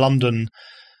pronounced in London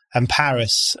and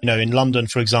Paris. In London,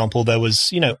 for example, there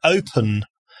was, open,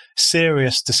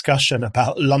 serious discussion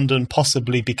about London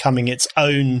possibly becoming its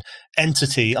own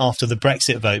entity after the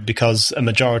Brexit vote, because a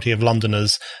majority of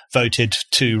Londoners voted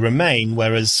to remain,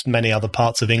 whereas many other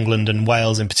parts of England and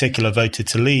Wales in particular voted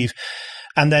to leave.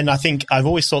 And then I think I've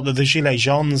always thought that the Gilets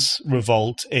Jaunes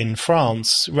revolt in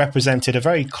France represented a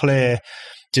very clear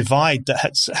divide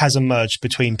that has emerged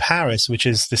between Paris, which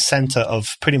is the center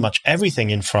of pretty much everything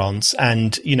in France,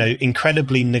 and,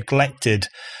 incredibly neglected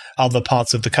other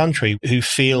parts of the country who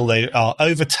feel they are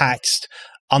overtaxed,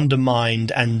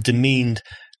 undermined, and demeaned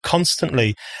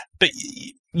constantly. But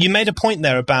you made a point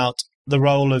there about the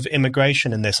role of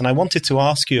immigration in this, and I wanted to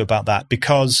ask you about that,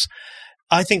 because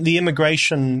I think the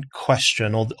immigration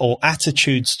question or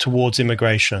attitudes towards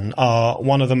immigration are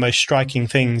one of the most striking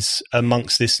things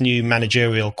amongst this new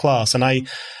managerial class. And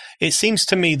it seems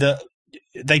to me that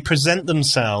they present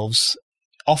themselves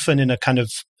often in a kind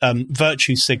of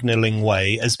virtue signaling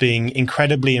way as being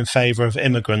incredibly in favor of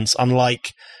immigrants,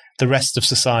 unlike the rest of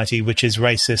society, which is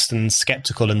racist and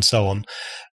skeptical and so on.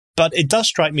 But it does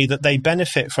strike me that they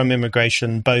benefit from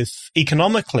immigration both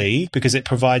economically, because it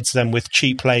provides them with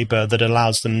cheap labor that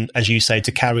allows them, as you say,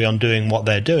 to carry on doing what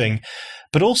they're doing,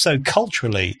 but also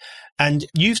culturally. And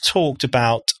you've talked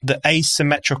about the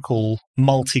asymmetrical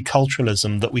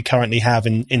multiculturalism that we currently have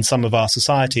in some of our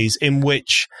societies, in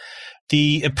which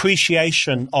the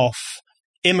appreciation of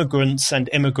immigrants and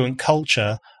immigrant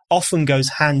culture often goes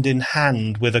hand in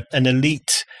hand with an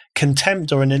elite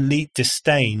contempt or an elite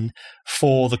disdain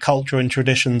for the culture and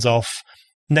traditions of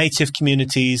native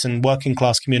communities and working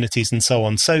class communities and so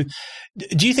on. So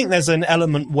do you think there's an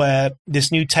element where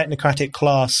this new technocratic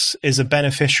class is a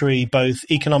beneficiary both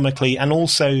economically and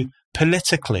also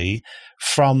politically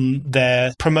from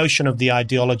their promotion of the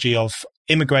ideology of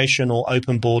immigration or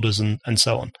open borders and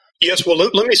so on? Yes, well,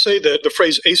 let me say that the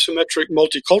phrase asymmetric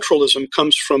multiculturalism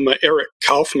comes from Eric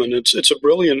Kaufman. It's a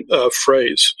brilliant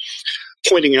phrase,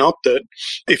 pointing out that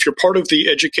if you're part of the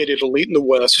educated elite in the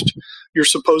West, you're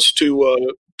supposed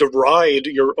to deride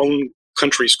your own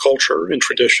country's culture and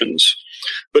traditions,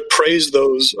 but praise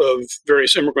those of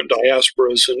various immigrant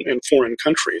diasporas and foreign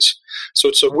countries. So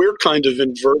it's a weird kind of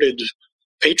inverted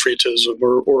patriotism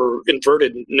or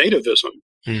inverted nativism.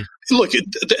 Look,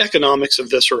 the economics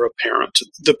of this are apparent.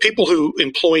 The people who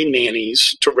employ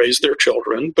nannies to raise their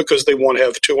children because they want to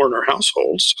have two-earner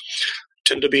households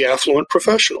tend to be affluent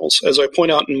professionals. As I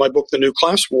point out in my book, The New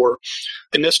Class War,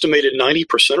 an estimated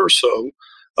 90% or so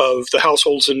of the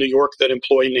households in New York that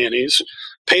employ nannies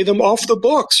pay them off the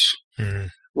books,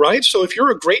 right? So if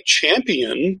you're a great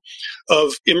champion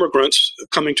of immigrants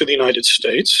coming to the United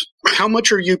States, how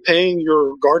much are you paying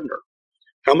your gardener?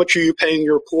 How much are you paying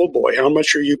your pool boy? How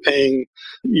much are you paying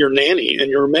your nanny and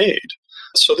your maid?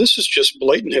 So this is just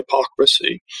blatant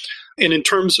hypocrisy. And in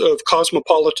terms of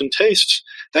cosmopolitan tastes,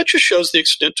 that just shows the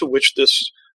extent to which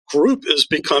this group is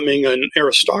becoming an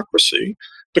aristocracy,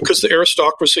 because the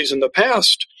aristocracies in the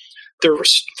past, their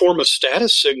form of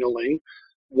status signaling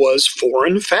was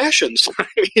foreign fashions. I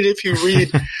mean, if you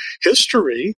read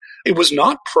history, it was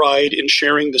not pride in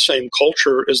sharing the same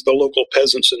culture as the local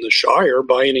peasants in the Shire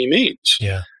by any means.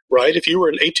 Yeah. Right? If you were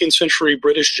an 18th century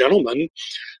British gentleman,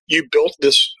 you built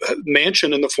this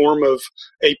mansion in the form of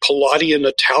a Palladian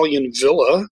Italian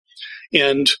villa,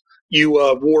 and you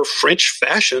wore French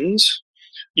fashions,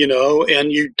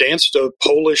 and you danced a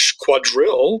Polish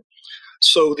quadrille.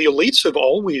 So the elites have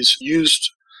always used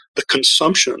the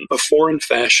consumption of foreign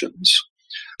fashions.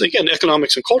 Again,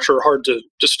 economics and culture are hard to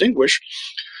distinguish.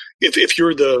 If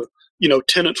you're the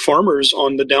tenant farmers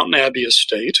on the Downton Abbey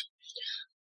estate,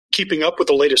 keeping up with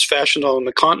the latest fashion on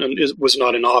the continent was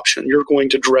not an option. You're going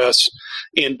to dress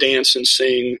and dance and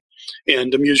sing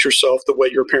and amuse yourself the way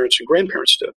your parents and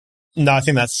grandparents did. No, I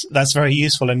think that's very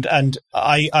useful. And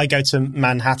I go to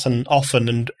Manhattan often,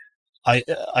 and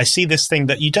I see this thing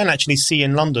that you don't actually see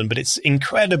in London, but it's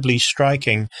incredibly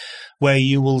striking, where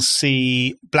you will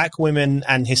see black women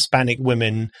and Hispanic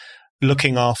women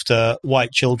looking after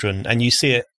white children, and you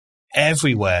see it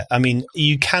everywhere. I mean,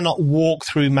 you cannot walk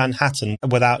through Manhattan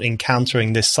without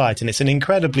encountering this sight, and it's an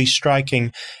incredibly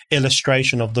striking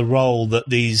illustration of the role that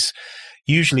these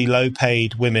usually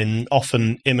low-paid women,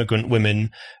 often immigrant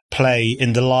women, play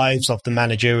in the lives of the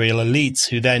managerial elites,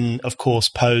 who then, of course,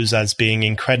 pose as being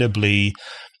incredibly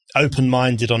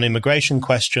open-minded on immigration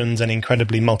questions and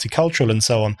incredibly multicultural and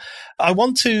so on. I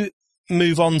want to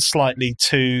move on slightly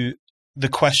to the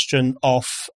question of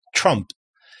Trump.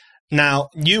 Now,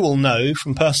 you will know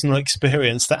from personal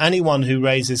experience that anyone who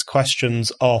raises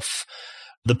questions of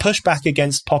the pushback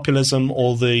against populism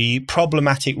or the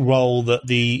problematic role that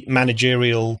the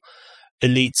managerial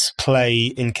elites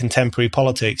play in contemporary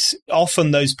politics,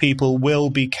 often those people will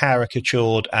be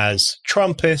caricatured as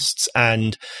Trumpists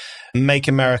and Make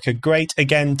America Great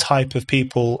Again type of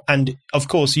people. And of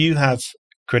course, you have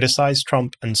criticized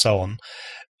Trump and so on.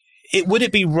 Would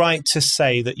it be right to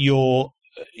say that your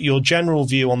general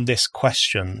view on this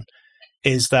question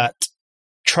is that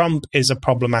Trump is a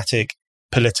problematic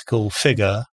political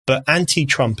figure, but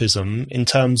anti-Trumpism, in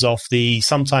terms of the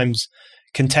sometimes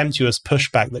contemptuous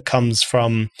pushback that comes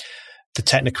from the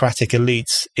technocratic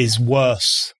elites, is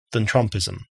worse than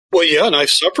Trumpism? Well, yeah, and I've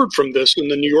suffered from this in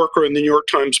the New Yorker and the New York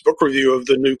Times book review of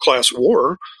the New Class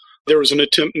War. There was an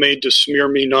attempt made to smear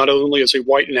me not only as a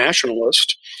white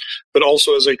nationalist, but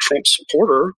also as a Trump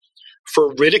supporter,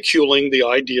 for ridiculing the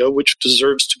idea, which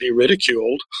deserves to be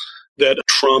ridiculed, that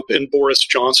Trump and Boris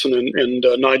Johnson and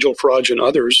Nigel Farage and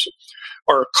others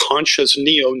are conscious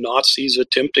neo-Nazis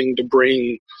attempting to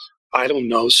bring, I don't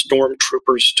know,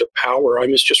 stormtroopers to power. I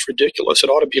mean, it's just ridiculous. It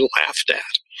ought to be laughed at.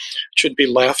 It should be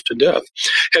laughed to death.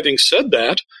 Having said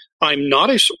that, I'm not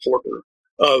a supporter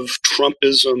of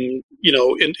Trumpism,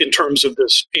 in terms of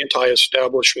this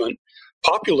anti-establishment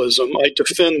populism. I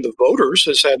defend the voters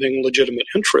as having legitimate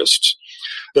interests,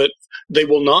 but they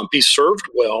will not be served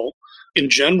well in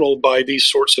general by these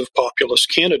sorts of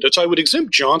populist candidates. I would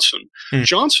exempt Johnson.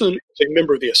 Johnson is a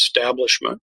member of the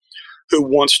establishment who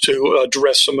wants to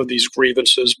address some of these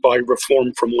grievances by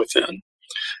reform from within.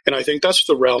 And I think that's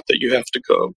the route that you have to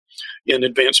go in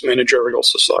advanced managerial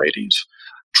societies.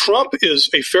 Trump is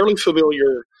a fairly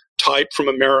familiar type from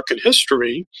American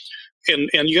history,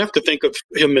 and you have to think of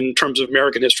him in terms of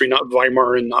American history, not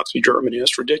Weimar and Nazi Germany.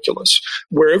 That's ridiculous.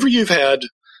 Wherever you've had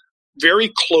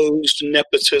very closed,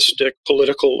 nepotistic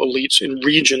political elites in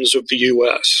regions of the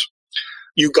U.S.,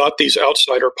 you got these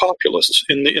outsider populists.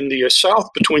 In the South,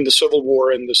 between the Civil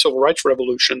War and the Civil Rights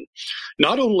Revolution,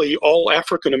 not only all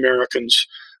African Americans,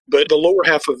 but the lower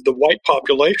half of the white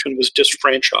population was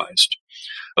disfranchised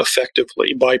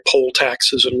effectively by poll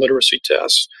taxes and literacy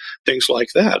tests, things like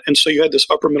that. And so you had this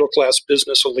upper middle class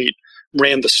business elite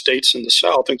ran the states in the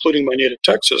South, including my native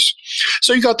Texas.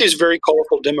 So you got these very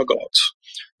colorful demagogues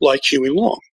like Huey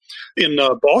Long. In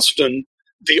Boston,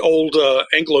 the old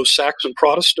Anglo-Saxon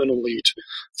Protestant elite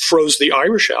froze the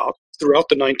Irish out throughout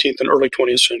the 19th and early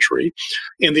 20th century.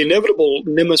 And the inevitable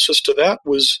nemesis to that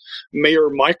was Mayor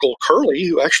Michael Curley,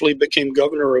 who actually became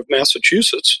governor of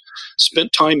Massachusetts,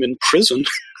 spent time in prison.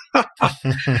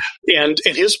 and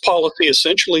his policy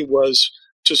essentially was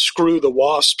to screw the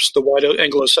WASPs, the white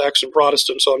Anglo-Saxon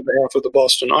Protestants, on behalf of the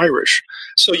Boston Irish.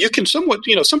 So you can somewhat,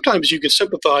 sometimes you can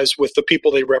sympathize with the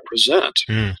people they represent.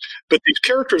 But these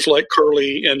characters like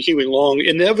Curley and Huey Long,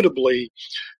 inevitably,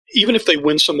 even if they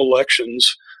win some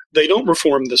elections, they don't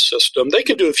reform the system. They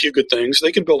can do a few good things.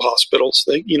 They can build hospitals.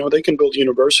 They can build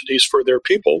universities for their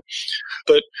people.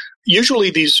 But usually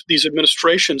these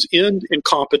administrations end in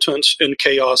incompetence and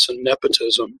chaos and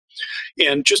nepotism.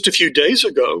 And just a few days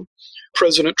ago,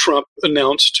 President Trump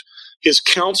announced his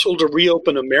Council to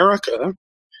Reopen America,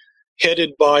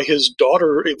 headed by his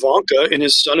daughter Ivanka and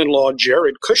his son-in-law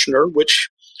Jared Kushner, which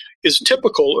is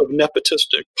typical of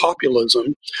nepotistic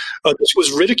populism. This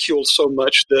was ridiculed so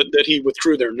much that he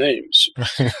withdrew their names.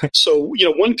 So,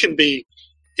 one can be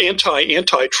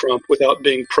anti-Trump without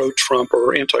being pro-Trump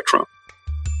or anti-Trump.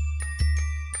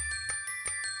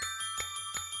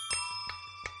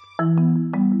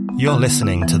 You're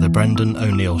listening to The Brendan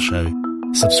O'Neill Show.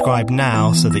 Subscribe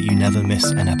now so that you never miss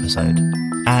an episode.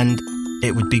 And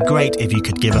it would be great if you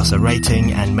could give us a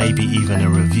rating and maybe even a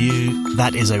review.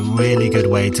 That is a really good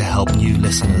way to help new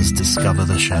listeners discover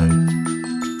the show.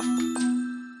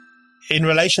 In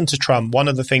relation to Trump, one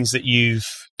of the things that you've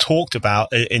talked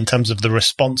about in terms of the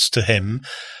response to him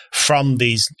from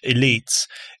these elites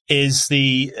is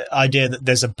the idea that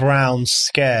there's a brown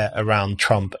scare around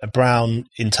Trump, a brown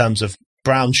in terms of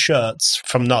brown shirts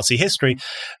from Nazi history.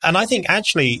 And I think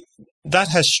actually that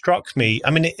has struck me.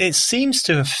 I mean, it seems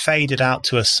to have faded out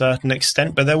to a certain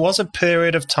extent, but there was a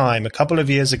period of time a couple of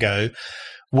years ago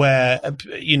where,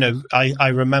 I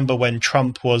remember when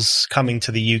Trump was coming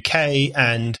to the UK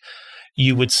and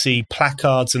you would see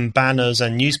placards and banners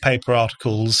and newspaper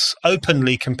articles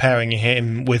openly comparing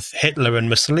him with Hitler and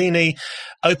Mussolini,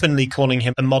 openly calling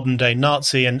him a modern-day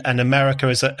Nazi and America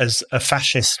as a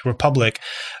fascist republic.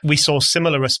 We saw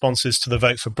similar responses to the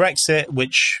vote for Brexit,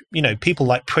 which, people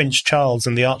like Prince Charles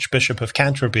and the Archbishop of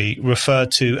Canterbury refer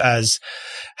to as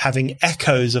having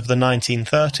echoes of the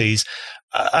 1930s.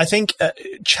 I think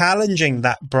challenging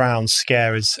that brown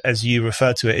scare, as you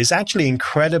refer to it, is actually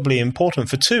incredibly important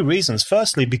for two reasons.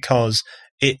 Firstly, because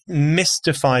it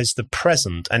mystifies the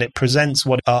present and it presents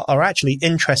what are actually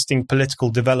interesting political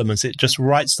developments. It just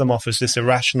writes them off as this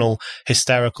irrational,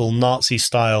 hysterical,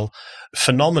 Nazi-style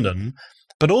phenomenon.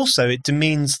 But also it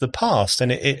demeans the past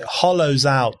and it hollows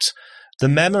out the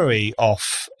memory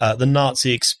of the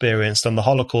Nazi experience and the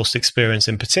Holocaust experience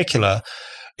in particular.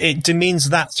 It demeans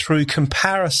that through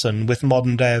comparison with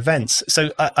modern day events.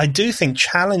 So I do think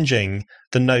challenging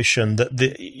the notion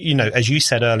that, as you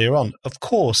said earlier on, of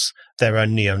course there are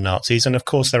neo-Nazis and of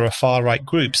course there are far-right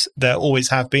groups. There always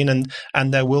have been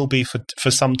and there will be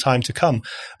for some time to come.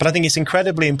 But I think it's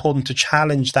incredibly important to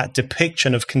challenge that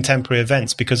depiction of contemporary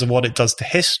events because of what it does to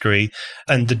history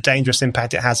and the dangerous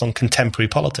impact it has on contemporary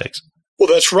politics.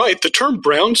 Well, that's right. The term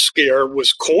brown scare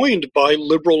was coined by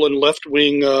liberal and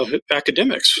left-wing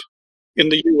academics in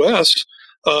the U.S.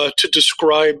 To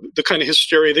describe the kind of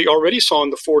hysteria they already saw in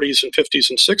the 40s and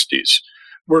 50s and 60s,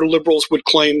 where liberals would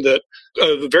claim that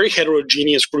a very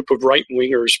heterogeneous group of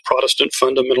right-wingers, Protestant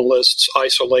fundamentalists,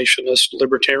 isolationists,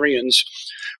 libertarians,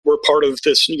 were part of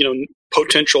this,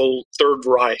 potential Third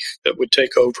Reich that would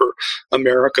take over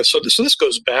America. So this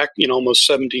goes back, almost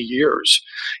 70 years.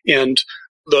 And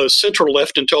the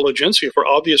center-left intelligentsia, for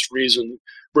obvious reason,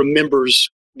 remembers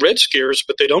red scares,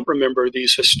 but they don't remember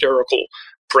these hysterical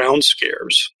brown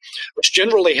scares, which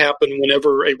generally happen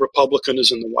whenever a Republican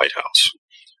is in the White House,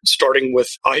 starting with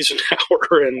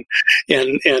Eisenhower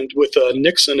and with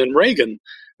Nixon and Reagan.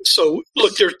 So,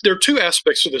 look, there are two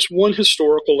aspects of this, one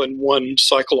historical and one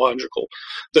psychological.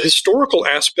 The historical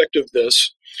aspect of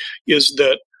this is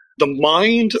that the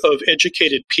mind of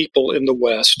educated people in the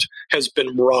West has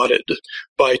been rotted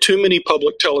by too many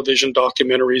public television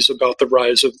documentaries about the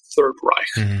rise of the Third Reich.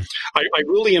 Mm-hmm. I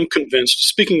really am convinced,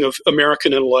 speaking of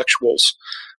American intellectuals,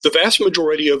 the vast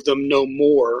majority of them know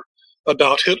more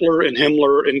about Hitler and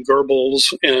Himmler and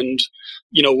Goebbels and,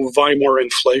 Weimar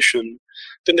inflation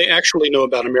than they actually know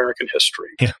about American history.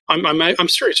 Yeah. I'm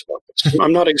serious about this.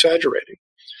 I'm not exaggerating.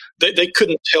 They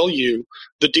couldn't tell you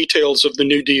the details of the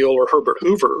New Deal or Herbert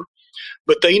Hoover,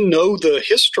 but they know the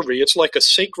history. It's like a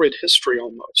sacred history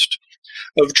almost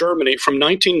of Germany from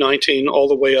 1919 all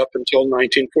the way up until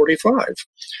 1945.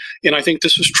 And I think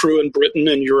this is true in Britain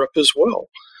and Europe as well.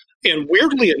 And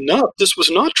weirdly enough, this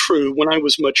was not true when I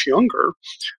was much younger.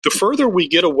 The further we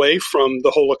get away from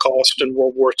the Holocaust and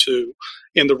World War II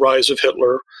and the rise of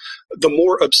Hitler, the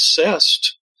more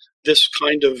obsessed this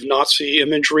kind of Nazi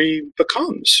imagery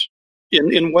becomes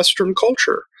in Western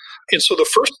culture. And so the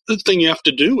first thing you have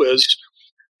to do is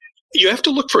you have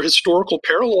to look for historical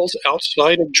parallels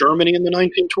outside of Germany in the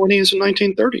 1920s and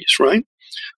 1930s, right?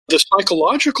 The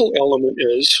psychological element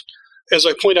is, as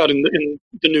I point out in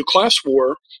the New Class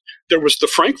War, there was the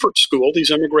Frankfurt School,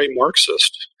 these emigre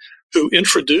Marxists, who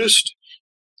introduced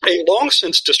a long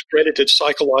since discredited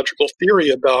psychological theory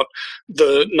about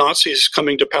the Nazis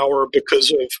coming to power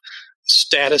because of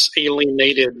status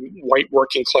alienated white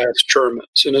working class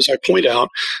Germans. And as I point out,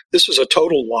 this is a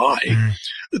total lie.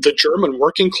 The German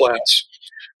working class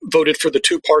voted for the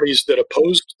two parties that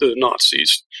opposed the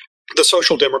Nazis, the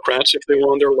Social Democrats, if they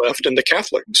were on their left, and the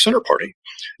Catholic Center Party,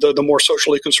 the more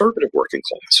socially conservative working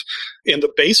class. And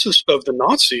the basis of the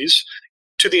Nazis,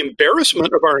 to the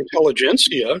embarrassment of our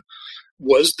intelligentsia,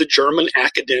 was the German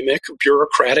academic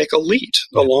bureaucratic elite,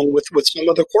 along with some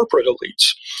of the corporate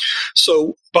elites.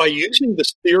 So by using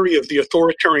this theory of the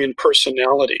authoritarian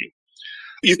personality,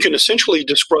 you can essentially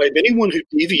describe anyone who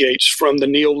deviates from the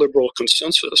neoliberal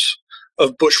consensus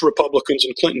of Bush Republicans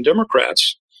and Clinton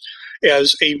Democrats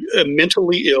as a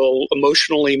mentally ill,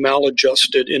 emotionally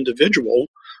maladjusted individual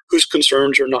whose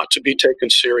concerns are not to be taken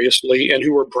seriously and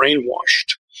who are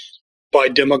brainwashed by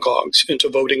demagogues into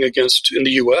voting against, in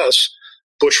the U.S.,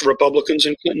 Bush Republicans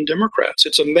and Clinton Democrats.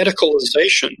 It's a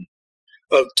medicalization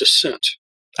of dissent.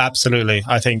 Absolutely.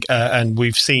 I think, and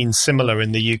we've seen similar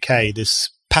in the UK, this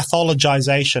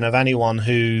pathologization of anyone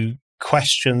who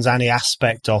questions any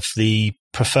aspect of the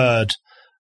preferred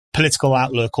political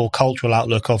outlook or cultural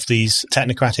outlook of these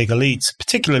technocratic elites,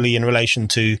 particularly in relation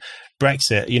to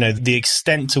Brexit. You know, the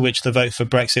extent to which the vote for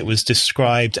Brexit was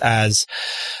described as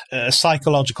a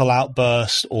psychological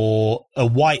outburst or a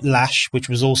white lash, which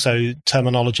was also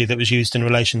terminology that was used in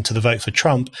relation to the vote for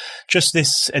Trump, just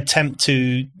this attempt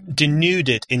to denude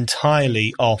it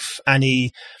entirely of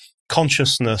any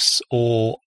consciousness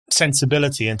or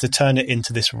sensibility and to turn it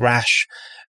into this rash,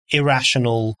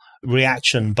 irrational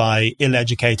reaction by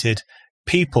ill-educated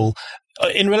people.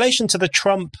 In relation to the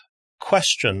Trump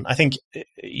question, I think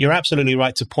you're absolutely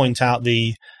right to point out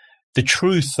the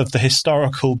truth of the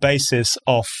historical basis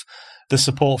of the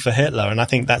support for Hitler, and I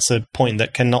think that's a point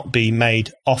that cannot be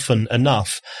made often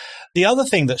enough. The other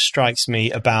thing that strikes me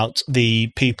about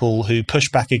the people who push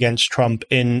back against Trump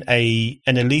in an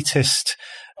elitist,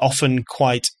 often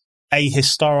quite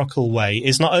ahistorical way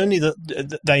is not only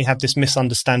that they have this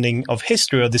misunderstanding of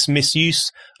history or this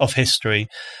misuse of history,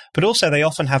 but also they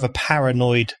often have a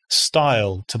paranoid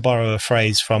style, to borrow a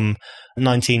phrase from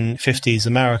 1950s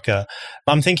America.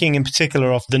 I'm thinking in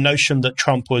particular of the notion that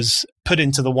Trump was put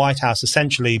into the White House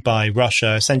essentially by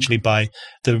Russia, essentially by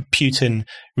the Putin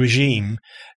regime.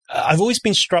 I've always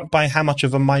been struck by how much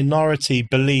of a minority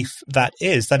belief that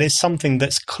is. That is something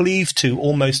that's cleaved to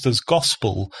almost as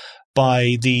gospel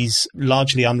by these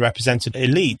largely unrepresented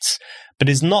elites, but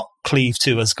is not cleaved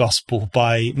to as gospel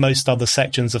by most other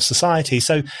sections of society.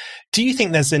 So do you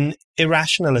think there's an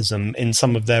irrationalism in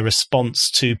some of their response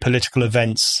to political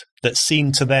events that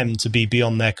seem to them to be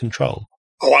beyond their control?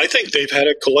 Oh, I think they've had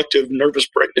a collective nervous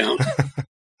breakdown.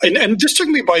 And this took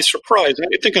me by surprise.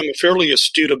 I think I'm a fairly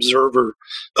astute observer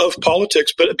of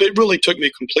politics, but it really took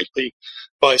me completely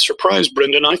by surprise,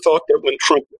 Brendan. I thought that when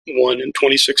Trump won in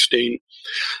 2016,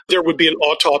 there would be an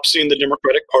autopsy in the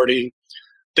Democratic Party.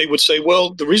 They would say,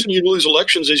 well, the reason you lose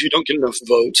elections is you don't get enough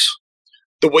votes.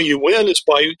 The way you win is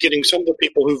by getting some of the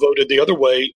people who voted the other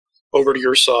way over to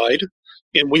your side.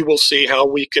 And we will see how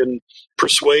we can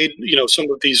persuade, some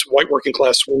of these white working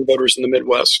class swing voters in the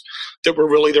Midwest that we're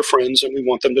really their friends and we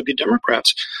want them to be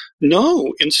Democrats.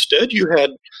 No, instead you had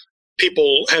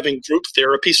people having group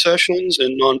therapy sessions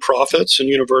in nonprofits and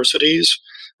universities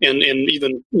and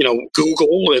even,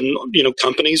 Google and,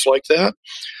 companies like that.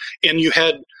 And you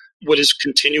had what is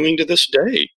continuing to this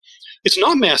day. It's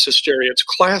not mass hysteria, it's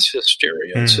class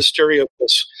hysteria. It's hysteria of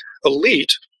this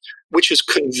elite, which is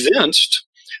convinced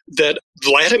that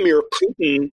Vladimir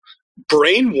Putin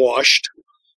brainwashed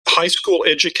high school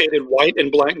educated white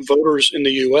and black voters in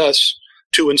the U.S.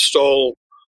 to install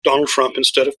Donald Trump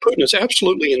instead of Putin. It's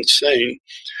absolutely insane.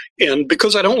 And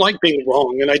because I don't like being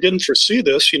wrong, and I didn't foresee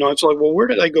this, it's like, well, where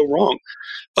did I go wrong?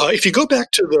 If you go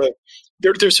back to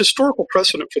there's historical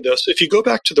precedent for this. If you go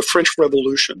back to the French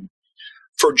Revolution,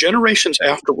 for generations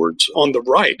afterwards on the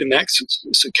right, in that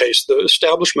case, the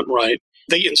establishment right,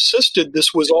 they insisted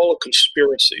this was all a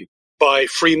conspiracy by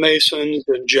Freemasons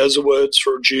and Jesuits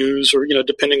or Jews or,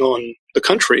 depending on the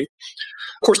country.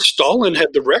 Of course, Stalin had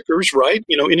the wreckers, right?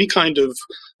 Any kind of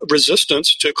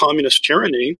resistance to communist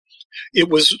tyranny. It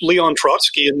was Leon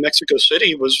Trotsky in Mexico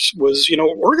City was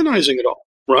organizing it all,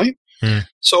 right?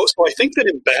 So I think that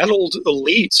embattled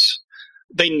elites,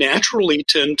 they naturally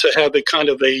tend to have a kind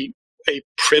of a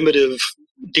primitive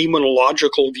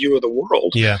demonological view of the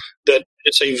world, that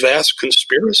it's a vast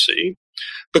conspiracy,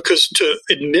 because to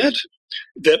admit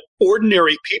that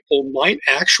ordinary people might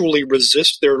actually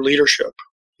resist their leadership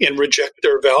and reject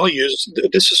their values,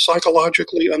 this is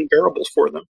psychologically unbearable for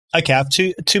them. Okay, I have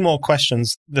two more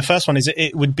questions. The first one is,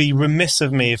 it would be remiss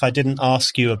of me if I didn't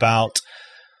ask you about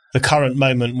the current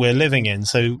moment we're living in.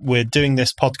 So we're doing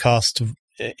this podcast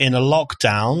in a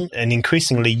lockdown, an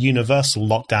increasingly universal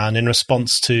lockdown, in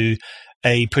response to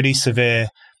a pretty severe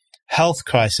health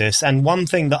crisis. And one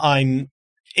thing that I'm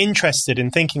interested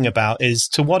in thinking about is,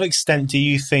 to what extent do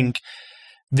you think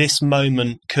this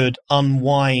moment could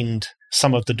unwind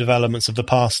some of the developments of the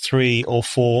past 3 or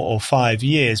 4 or 5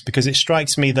 years? Because it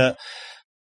strikes me that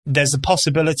there's a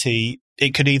possibility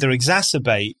it could either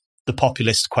exacerbate the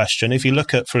populist question. If you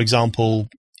look at, for example,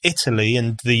 Italy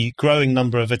and the growing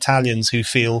number of Italians who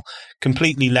feel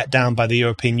completely let down by the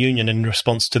European Union in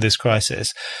response to this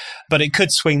crisis, but it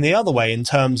could swing the other way in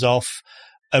terms of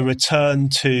a return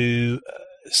to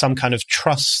some kind of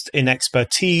trust in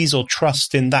expertise, or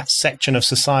trust in that section of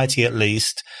society, at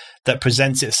least, that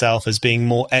presents itself as being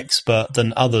more expert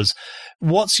than others.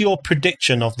 What's your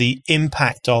prediction of the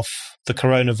impact of the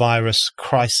coronavirus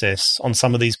crisis on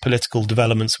some of these political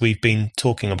developments we've been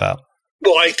talking about?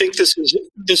 Well, I think this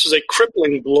is a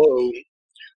crippling blow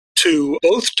to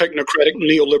both technocratic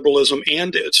neoliberalism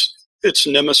and its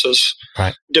nemesis,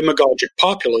 right, demagogic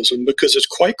populism, because it's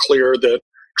quite clear that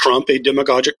Trump, a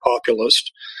demagogic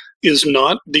populist, is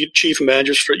not the chief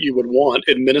magistrate you would want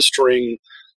administering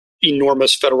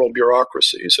enormous federal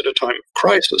bureaucracies at a time of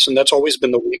crisis. And that's always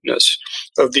been the weakness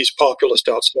of these populist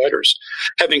outsiders.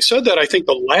 Having said that, I think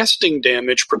the lasting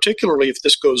damage, particularly if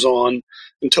this goes on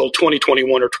until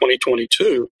 2021 or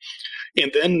 2022,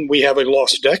 and then we have a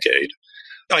lost decade,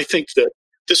 I think that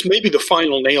this may be the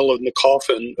final nail in the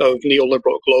coffin of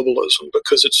neoliberal globalism,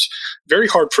 because it's very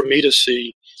hard for me to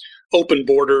see open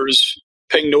borders,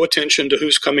 paying no attention to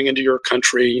who's coming into your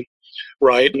country,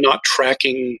 right? Not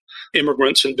tracking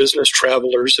immigrants and business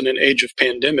travelers in an age of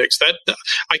pandemics. That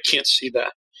I can't see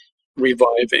that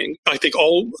reviving. I think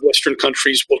all Western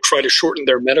countries will try to shorten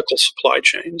their medical supply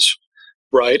chains,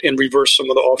 right, and reverse some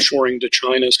of the offshoring to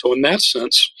China. So in that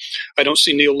sense, I don't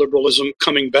see neoliberalism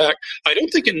coming back. I don't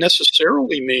think it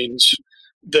necessarily means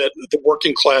that the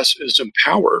working class is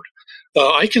empowered.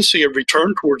 I can see a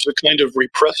return towards a kind of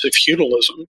repressive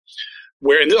feudalism,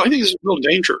 where, and I think this is a real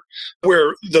danger,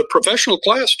 where the professional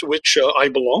class to which I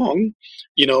belong,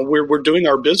 we're doing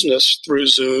our business through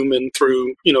Zoom and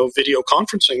through, video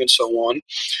conferencing and so on,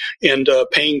 and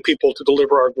paying people to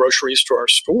deliver our groceries to our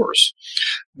stores.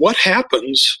 What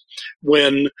happens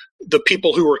when the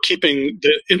people who are keeping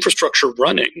the infrastructure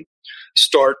running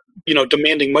start,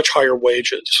 demanding much higher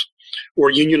wages,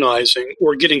 or unionizing,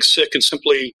 or getting sick and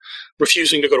simply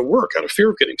refusing to go to work out of fear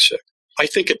of getting sick? I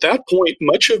think at that point,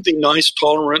 much of the nice,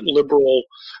 tolerant, liberal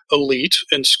elite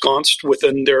ensconced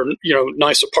within their,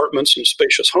 nice apartments and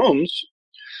spacious homes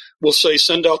will say,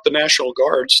 send out the National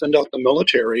Guard, send out the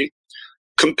military,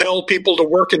 compel people to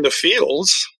work in the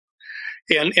fields.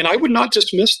 And I would not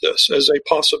dismiss this as a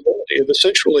possibility of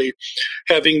essentially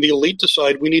having the elite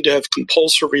decide we need to have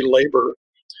compulsory labor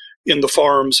in the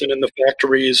farms and in the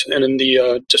factories and in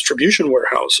the distribution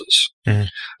warehouses. Mm-hmm.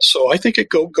 So I think it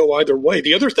go either way.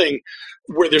 The other thing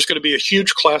where there's going to be a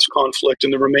huge class conflict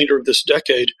in the remainder of this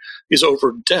decade is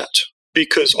over debt,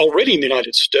 because already in the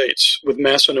United States, with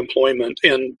mass unemployment,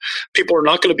 and people are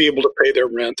not going to be able to pay their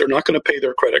rent, they're not going to pay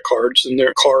their credit cards and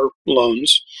their car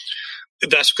loans.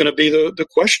 That's going to be the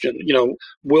question.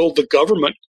 Will the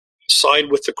government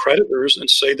side with the creditors and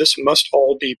say this must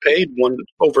all be paid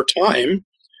over time,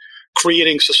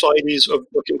 creating societies of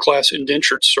working class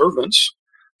indentured servants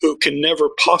who can never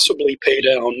possibly pay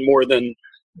down more than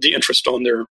the interest on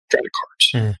their credit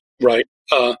cards, right?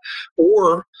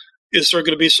 Or is there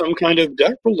going to be some kind of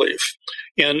debt relief?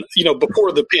 And,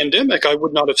 before the pandemic, I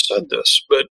would not have said this,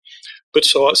 but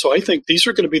so I think these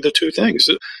are going to be the two things.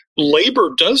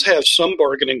 Labor does have some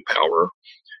bargaining power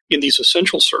in these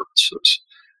essential services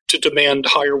to demand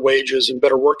higher wages and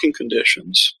better working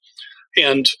conditions.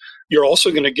 And you're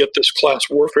also going to get this class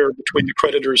warfare between the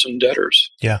creditors and debtors.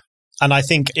 Yeah. And I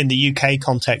think in the UK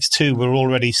context too, we're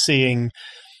already seeing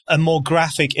a more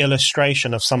graphic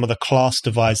illustration of some of the class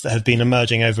divides that have been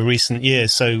emerging over recent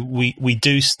years. So we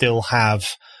do still have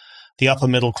the upper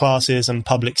middle classes and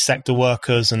public sector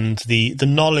workers and the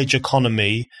knowledge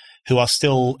economy who are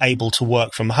still able to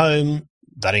work from home.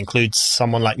 That includes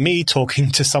someone like me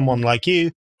talking to someone like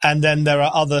you. And then there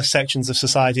are other sections of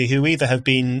society who either have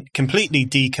been completely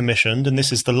decommissioned, and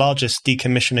this is the largest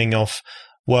decommissioning of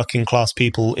working class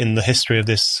people in the history of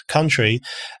this country,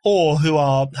 or who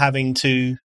are having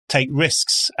to take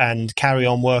risks and carry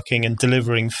on working and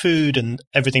delivering food and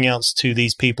everything else to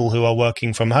these people who are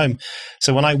working from home.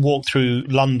 So when I walk through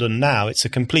London now, it's a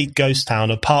complete ghost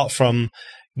town, apart from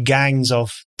gangs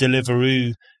of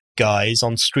Deliveroo guys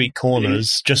on street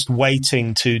corners just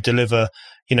waiting to deliver,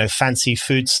 fancy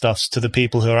foodstuffs to the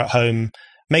people who are at home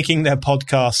making their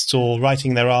podcasts or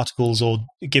writing their articles or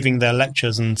giving their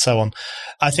lectures and so on.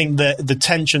 I think the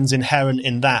tensions inherent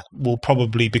in that will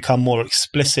probably become more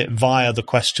explicit via the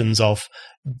questions of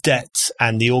debt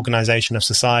and the organization of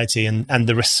society and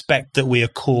the respect that we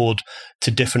accord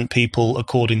to different people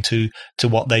according to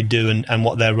what they do and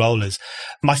what their role is.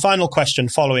 My final question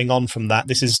following on from that,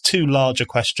 this is too large a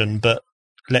question, but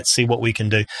let's see what we can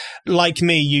do. Like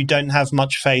me, you don't have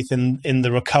much faith in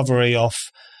the recovery of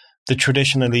the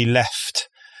traditionally left,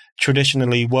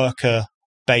 traditionally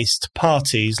worker-based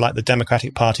parties like the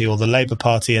Democratic Party or the Labour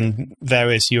Party and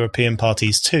various European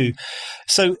parties too.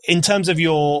 So in terms of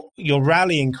your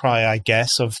rallying cry, I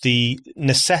guess, of the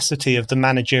necessity of the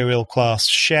managerial class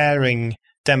sharing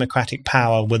democratic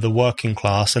power with the working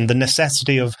class and the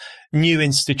necessity of new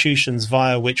institutions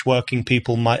via which working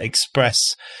people might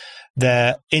express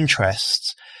their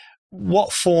interests,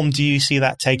 what form do you see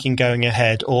that taking going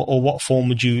ahead, or what form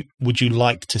would you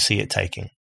like to see it taking?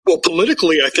 Well,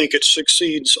 politically, I think it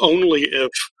succeeds only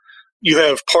if you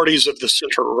have parties of the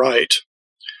center-right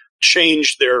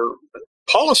change their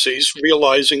policies,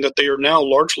 realizing that they are now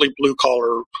largely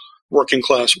blue-collar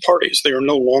working-class parties. They are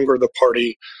no longer the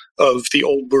party of the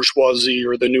old bourgeoisie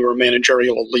or the newer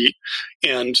managerial elite.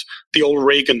 And the old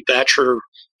Reagan-Thatcher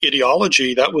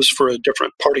ideology, that was for a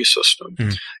different party system.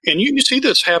 And you see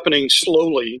this happening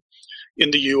slowly in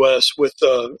the U.S. with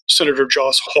Senator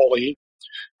Josh Hawley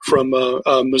from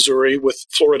Missouri, with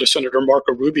Florida Senator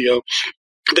Marco Rubio.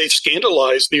 They've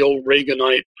scandalized the old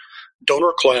Reaganite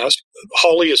donor class.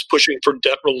 Hawley is pushing for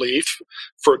debt relief,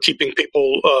 for keeping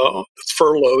people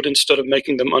furloughed instead of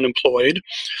making them unemployed.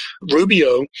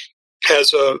 Rubio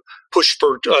has a push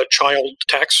for child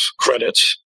tax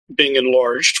credits being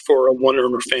enlarged for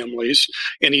one-earner families.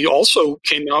 And he also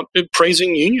came out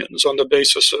praising unions on the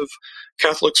basis of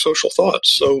Catholic social thought.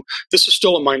 So this is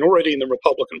still a minority in the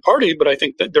Republican Party, but I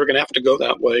think that they're going to have to go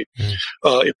that way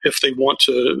if they want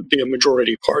to be a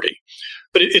majority party.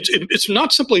 But it's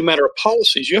not simply a matter of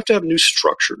policies. You have to have new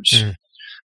structures.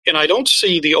 And I don't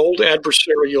see the old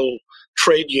adversarial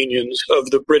trade unions of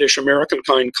the British-American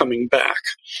kind coming back,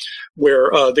 where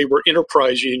they were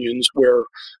enterprise unions, where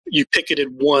you picketed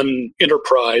one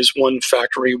enterprise, one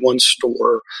factory, one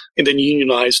store, and then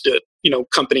unionized it,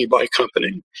 company by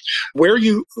company. Where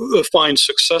you find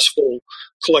successful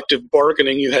collective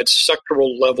bargaining, you had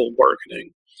sectoral level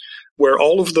bargaining, where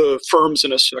all of the firms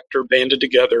in a sector banded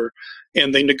together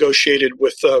and they negotiated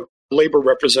with labor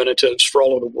representatives for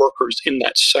all of the workers in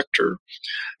that sector.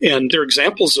 And there are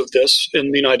examples of this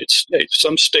in the United States.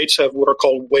 Some states have what are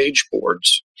called wage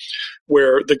boards,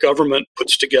 where the government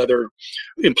puts together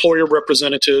employer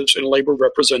representatives and labor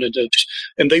representatives,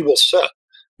 and they will set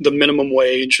the minimum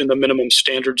wage and the minimum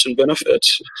standards and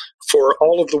benefits for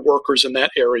all of the workers in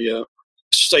that area,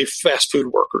 say fast food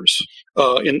workers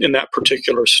in that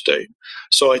particular state.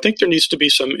 So I think there needs to be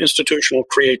some institutional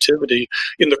creativity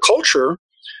in the culture.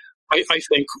 I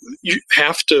think you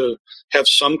have to have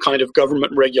some kind of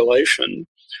government regulation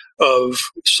of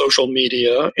social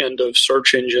media and of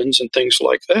search engines and things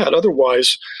like that.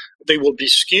 Otherwise, they will be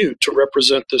skewed to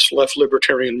represent this left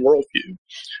libertarian worldview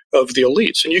of the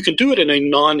elites. And you can do it in a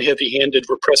non-heavy-handed,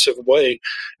 repressive way,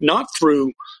 not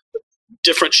through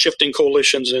different shifting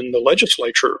coalitions in the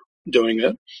legislature doing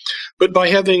it, but by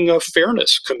having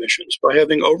fairness commissions, by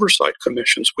having oversight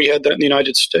commissions. We had that in the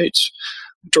United States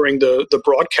during the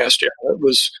broadcast era. It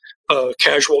was a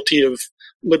casualty of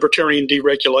libertarian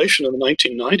deregulation in the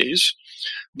 1990s.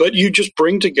 But you just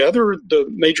bring together the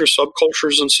major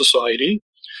subcultures in society,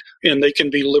 and they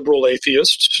can be liberal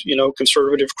atheists,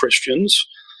 conservative Christians,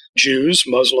 Jews,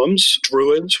 Muslims,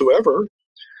 Druids, whoever.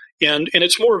 And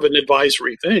it's more of an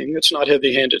advisory thing. It's not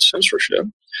heavy-handed censorship.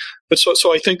 But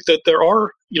so I think that there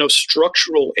are,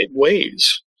 structural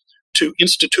ways to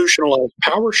institutionalize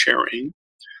power sharing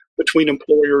between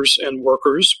employers and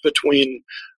workers, between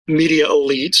media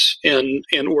elites and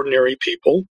ordinary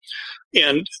people.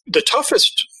 And the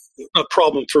toughest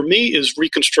problem for me is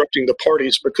reconstructing the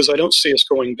parties, because I don't see us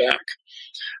going back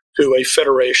to a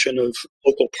federation of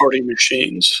local party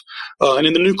machines. And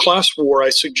in the new class war, I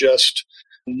suggest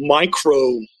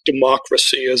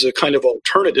micro-democracy as a kind of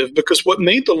alternative, because what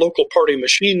made the local party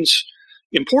machines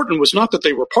important was not that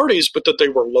they were parties, but that they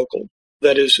were local.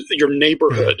 That is, your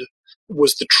neighborhood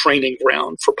was the training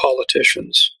ground for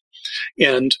politicians.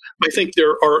 And I think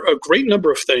there are a great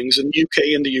number of things in the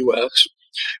UK and the US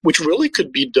which really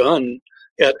could be done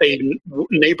at a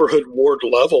neighborhood ward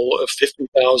level of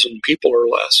 50,000 people or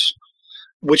less,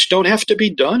 which don't have to be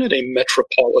done at a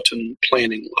metropolitan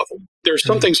planning level. There's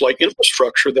some things like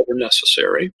infrastructure that are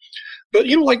necessary, but,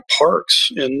 like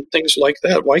parks and things like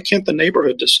that. Why can't the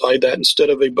neighborhood decide that instead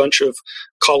of a bunch of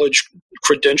college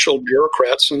credentialed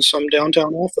bureaucrats in some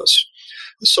downtown office?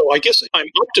 So I guess I'm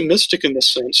optimistic in the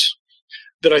sense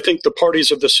that I think the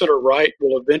parties of the center-right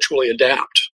will eventually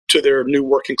adapt to their new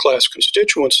working-class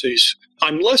constituencies.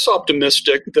 I'm less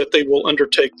optimistic that they will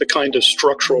undertake the kind of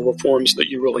structural reforms that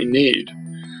you really need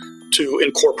to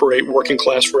incorporate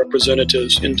working-class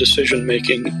representatives in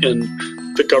decision-making in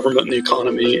the government and the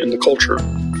economy and the culture.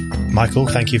 Michael,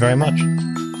 thank you very much.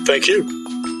 Thank you.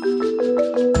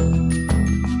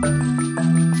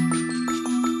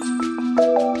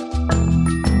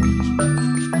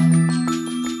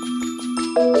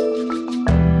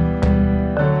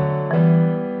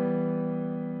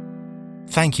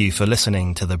 Thank you for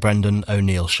listening to The Brendan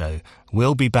O'Neill Show.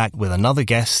 We'll be back with another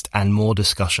guest and more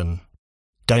discussion.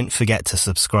 Don't forget to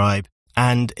subscribe,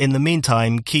 and in the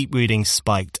meantime, keep reading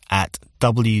Spiked at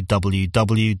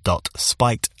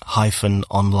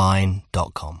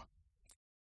www.spiked-online.com.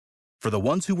 For the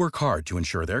ones who work hard to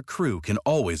ensure their crew can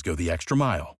always go the extra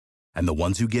mile, and the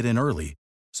ones who get in early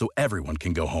so everyone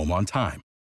can go home on time,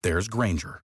 there's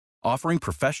Grainger, offering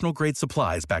professional-grade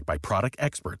supplies backed by product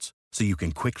experts, so you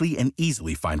can quickly and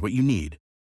easily find what you need.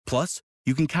 Plus,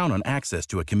 you can count on access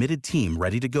to a committed team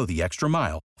ready to go the extra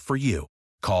mile for you.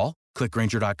 Call, click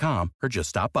Grainger.com, or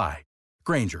just stop by.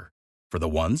 Grainger, for the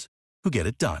ones who get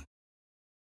it done.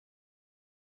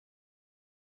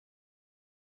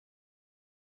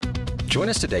 Join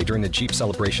us today during the Jeep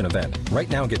Celebration event. Right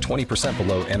now, get 20%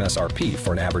 below MSRP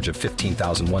for an average of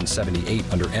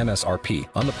 $15,178 under MSRP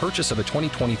on the purchase of a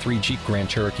 2023 Jeep Grand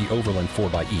Cherokee Overland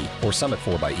 4xE or Summit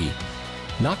 4xE.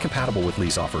 Not compatible with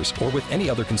lease offers or with any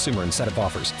other consumer incentive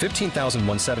offers.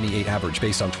 $15,178 average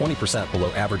based on 20%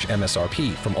 below average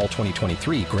MSRP from all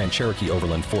 2023 Grand Cherokee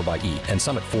Overland 4xE and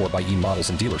Summit 4xE models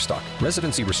in dealer stock.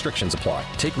 Residency restrictions apply.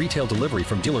 Take retail delivery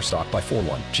from dealer stock by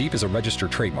 4/1. Jeep is a registered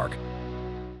trademark.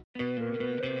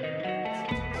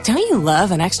 Don't you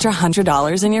love an extra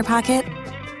 $100 in your pocket?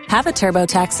 Have a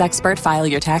TurboTax expert file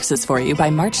your taxes for you by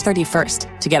March 31st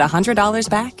to get $100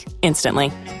 back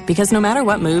instantly. Because no matter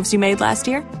what moves you made last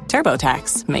year,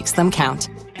 TurboTax makes them count.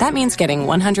 That means getting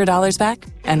 $100 back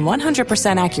and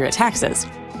 100% accurate taxes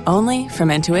only from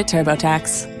Intuit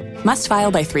TurboTax. Must file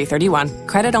by 3/31.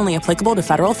 Credit only applicable to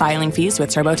federal filing fees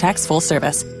with TurboTax full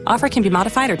service. Offer can be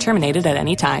modified or terminated at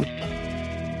any time.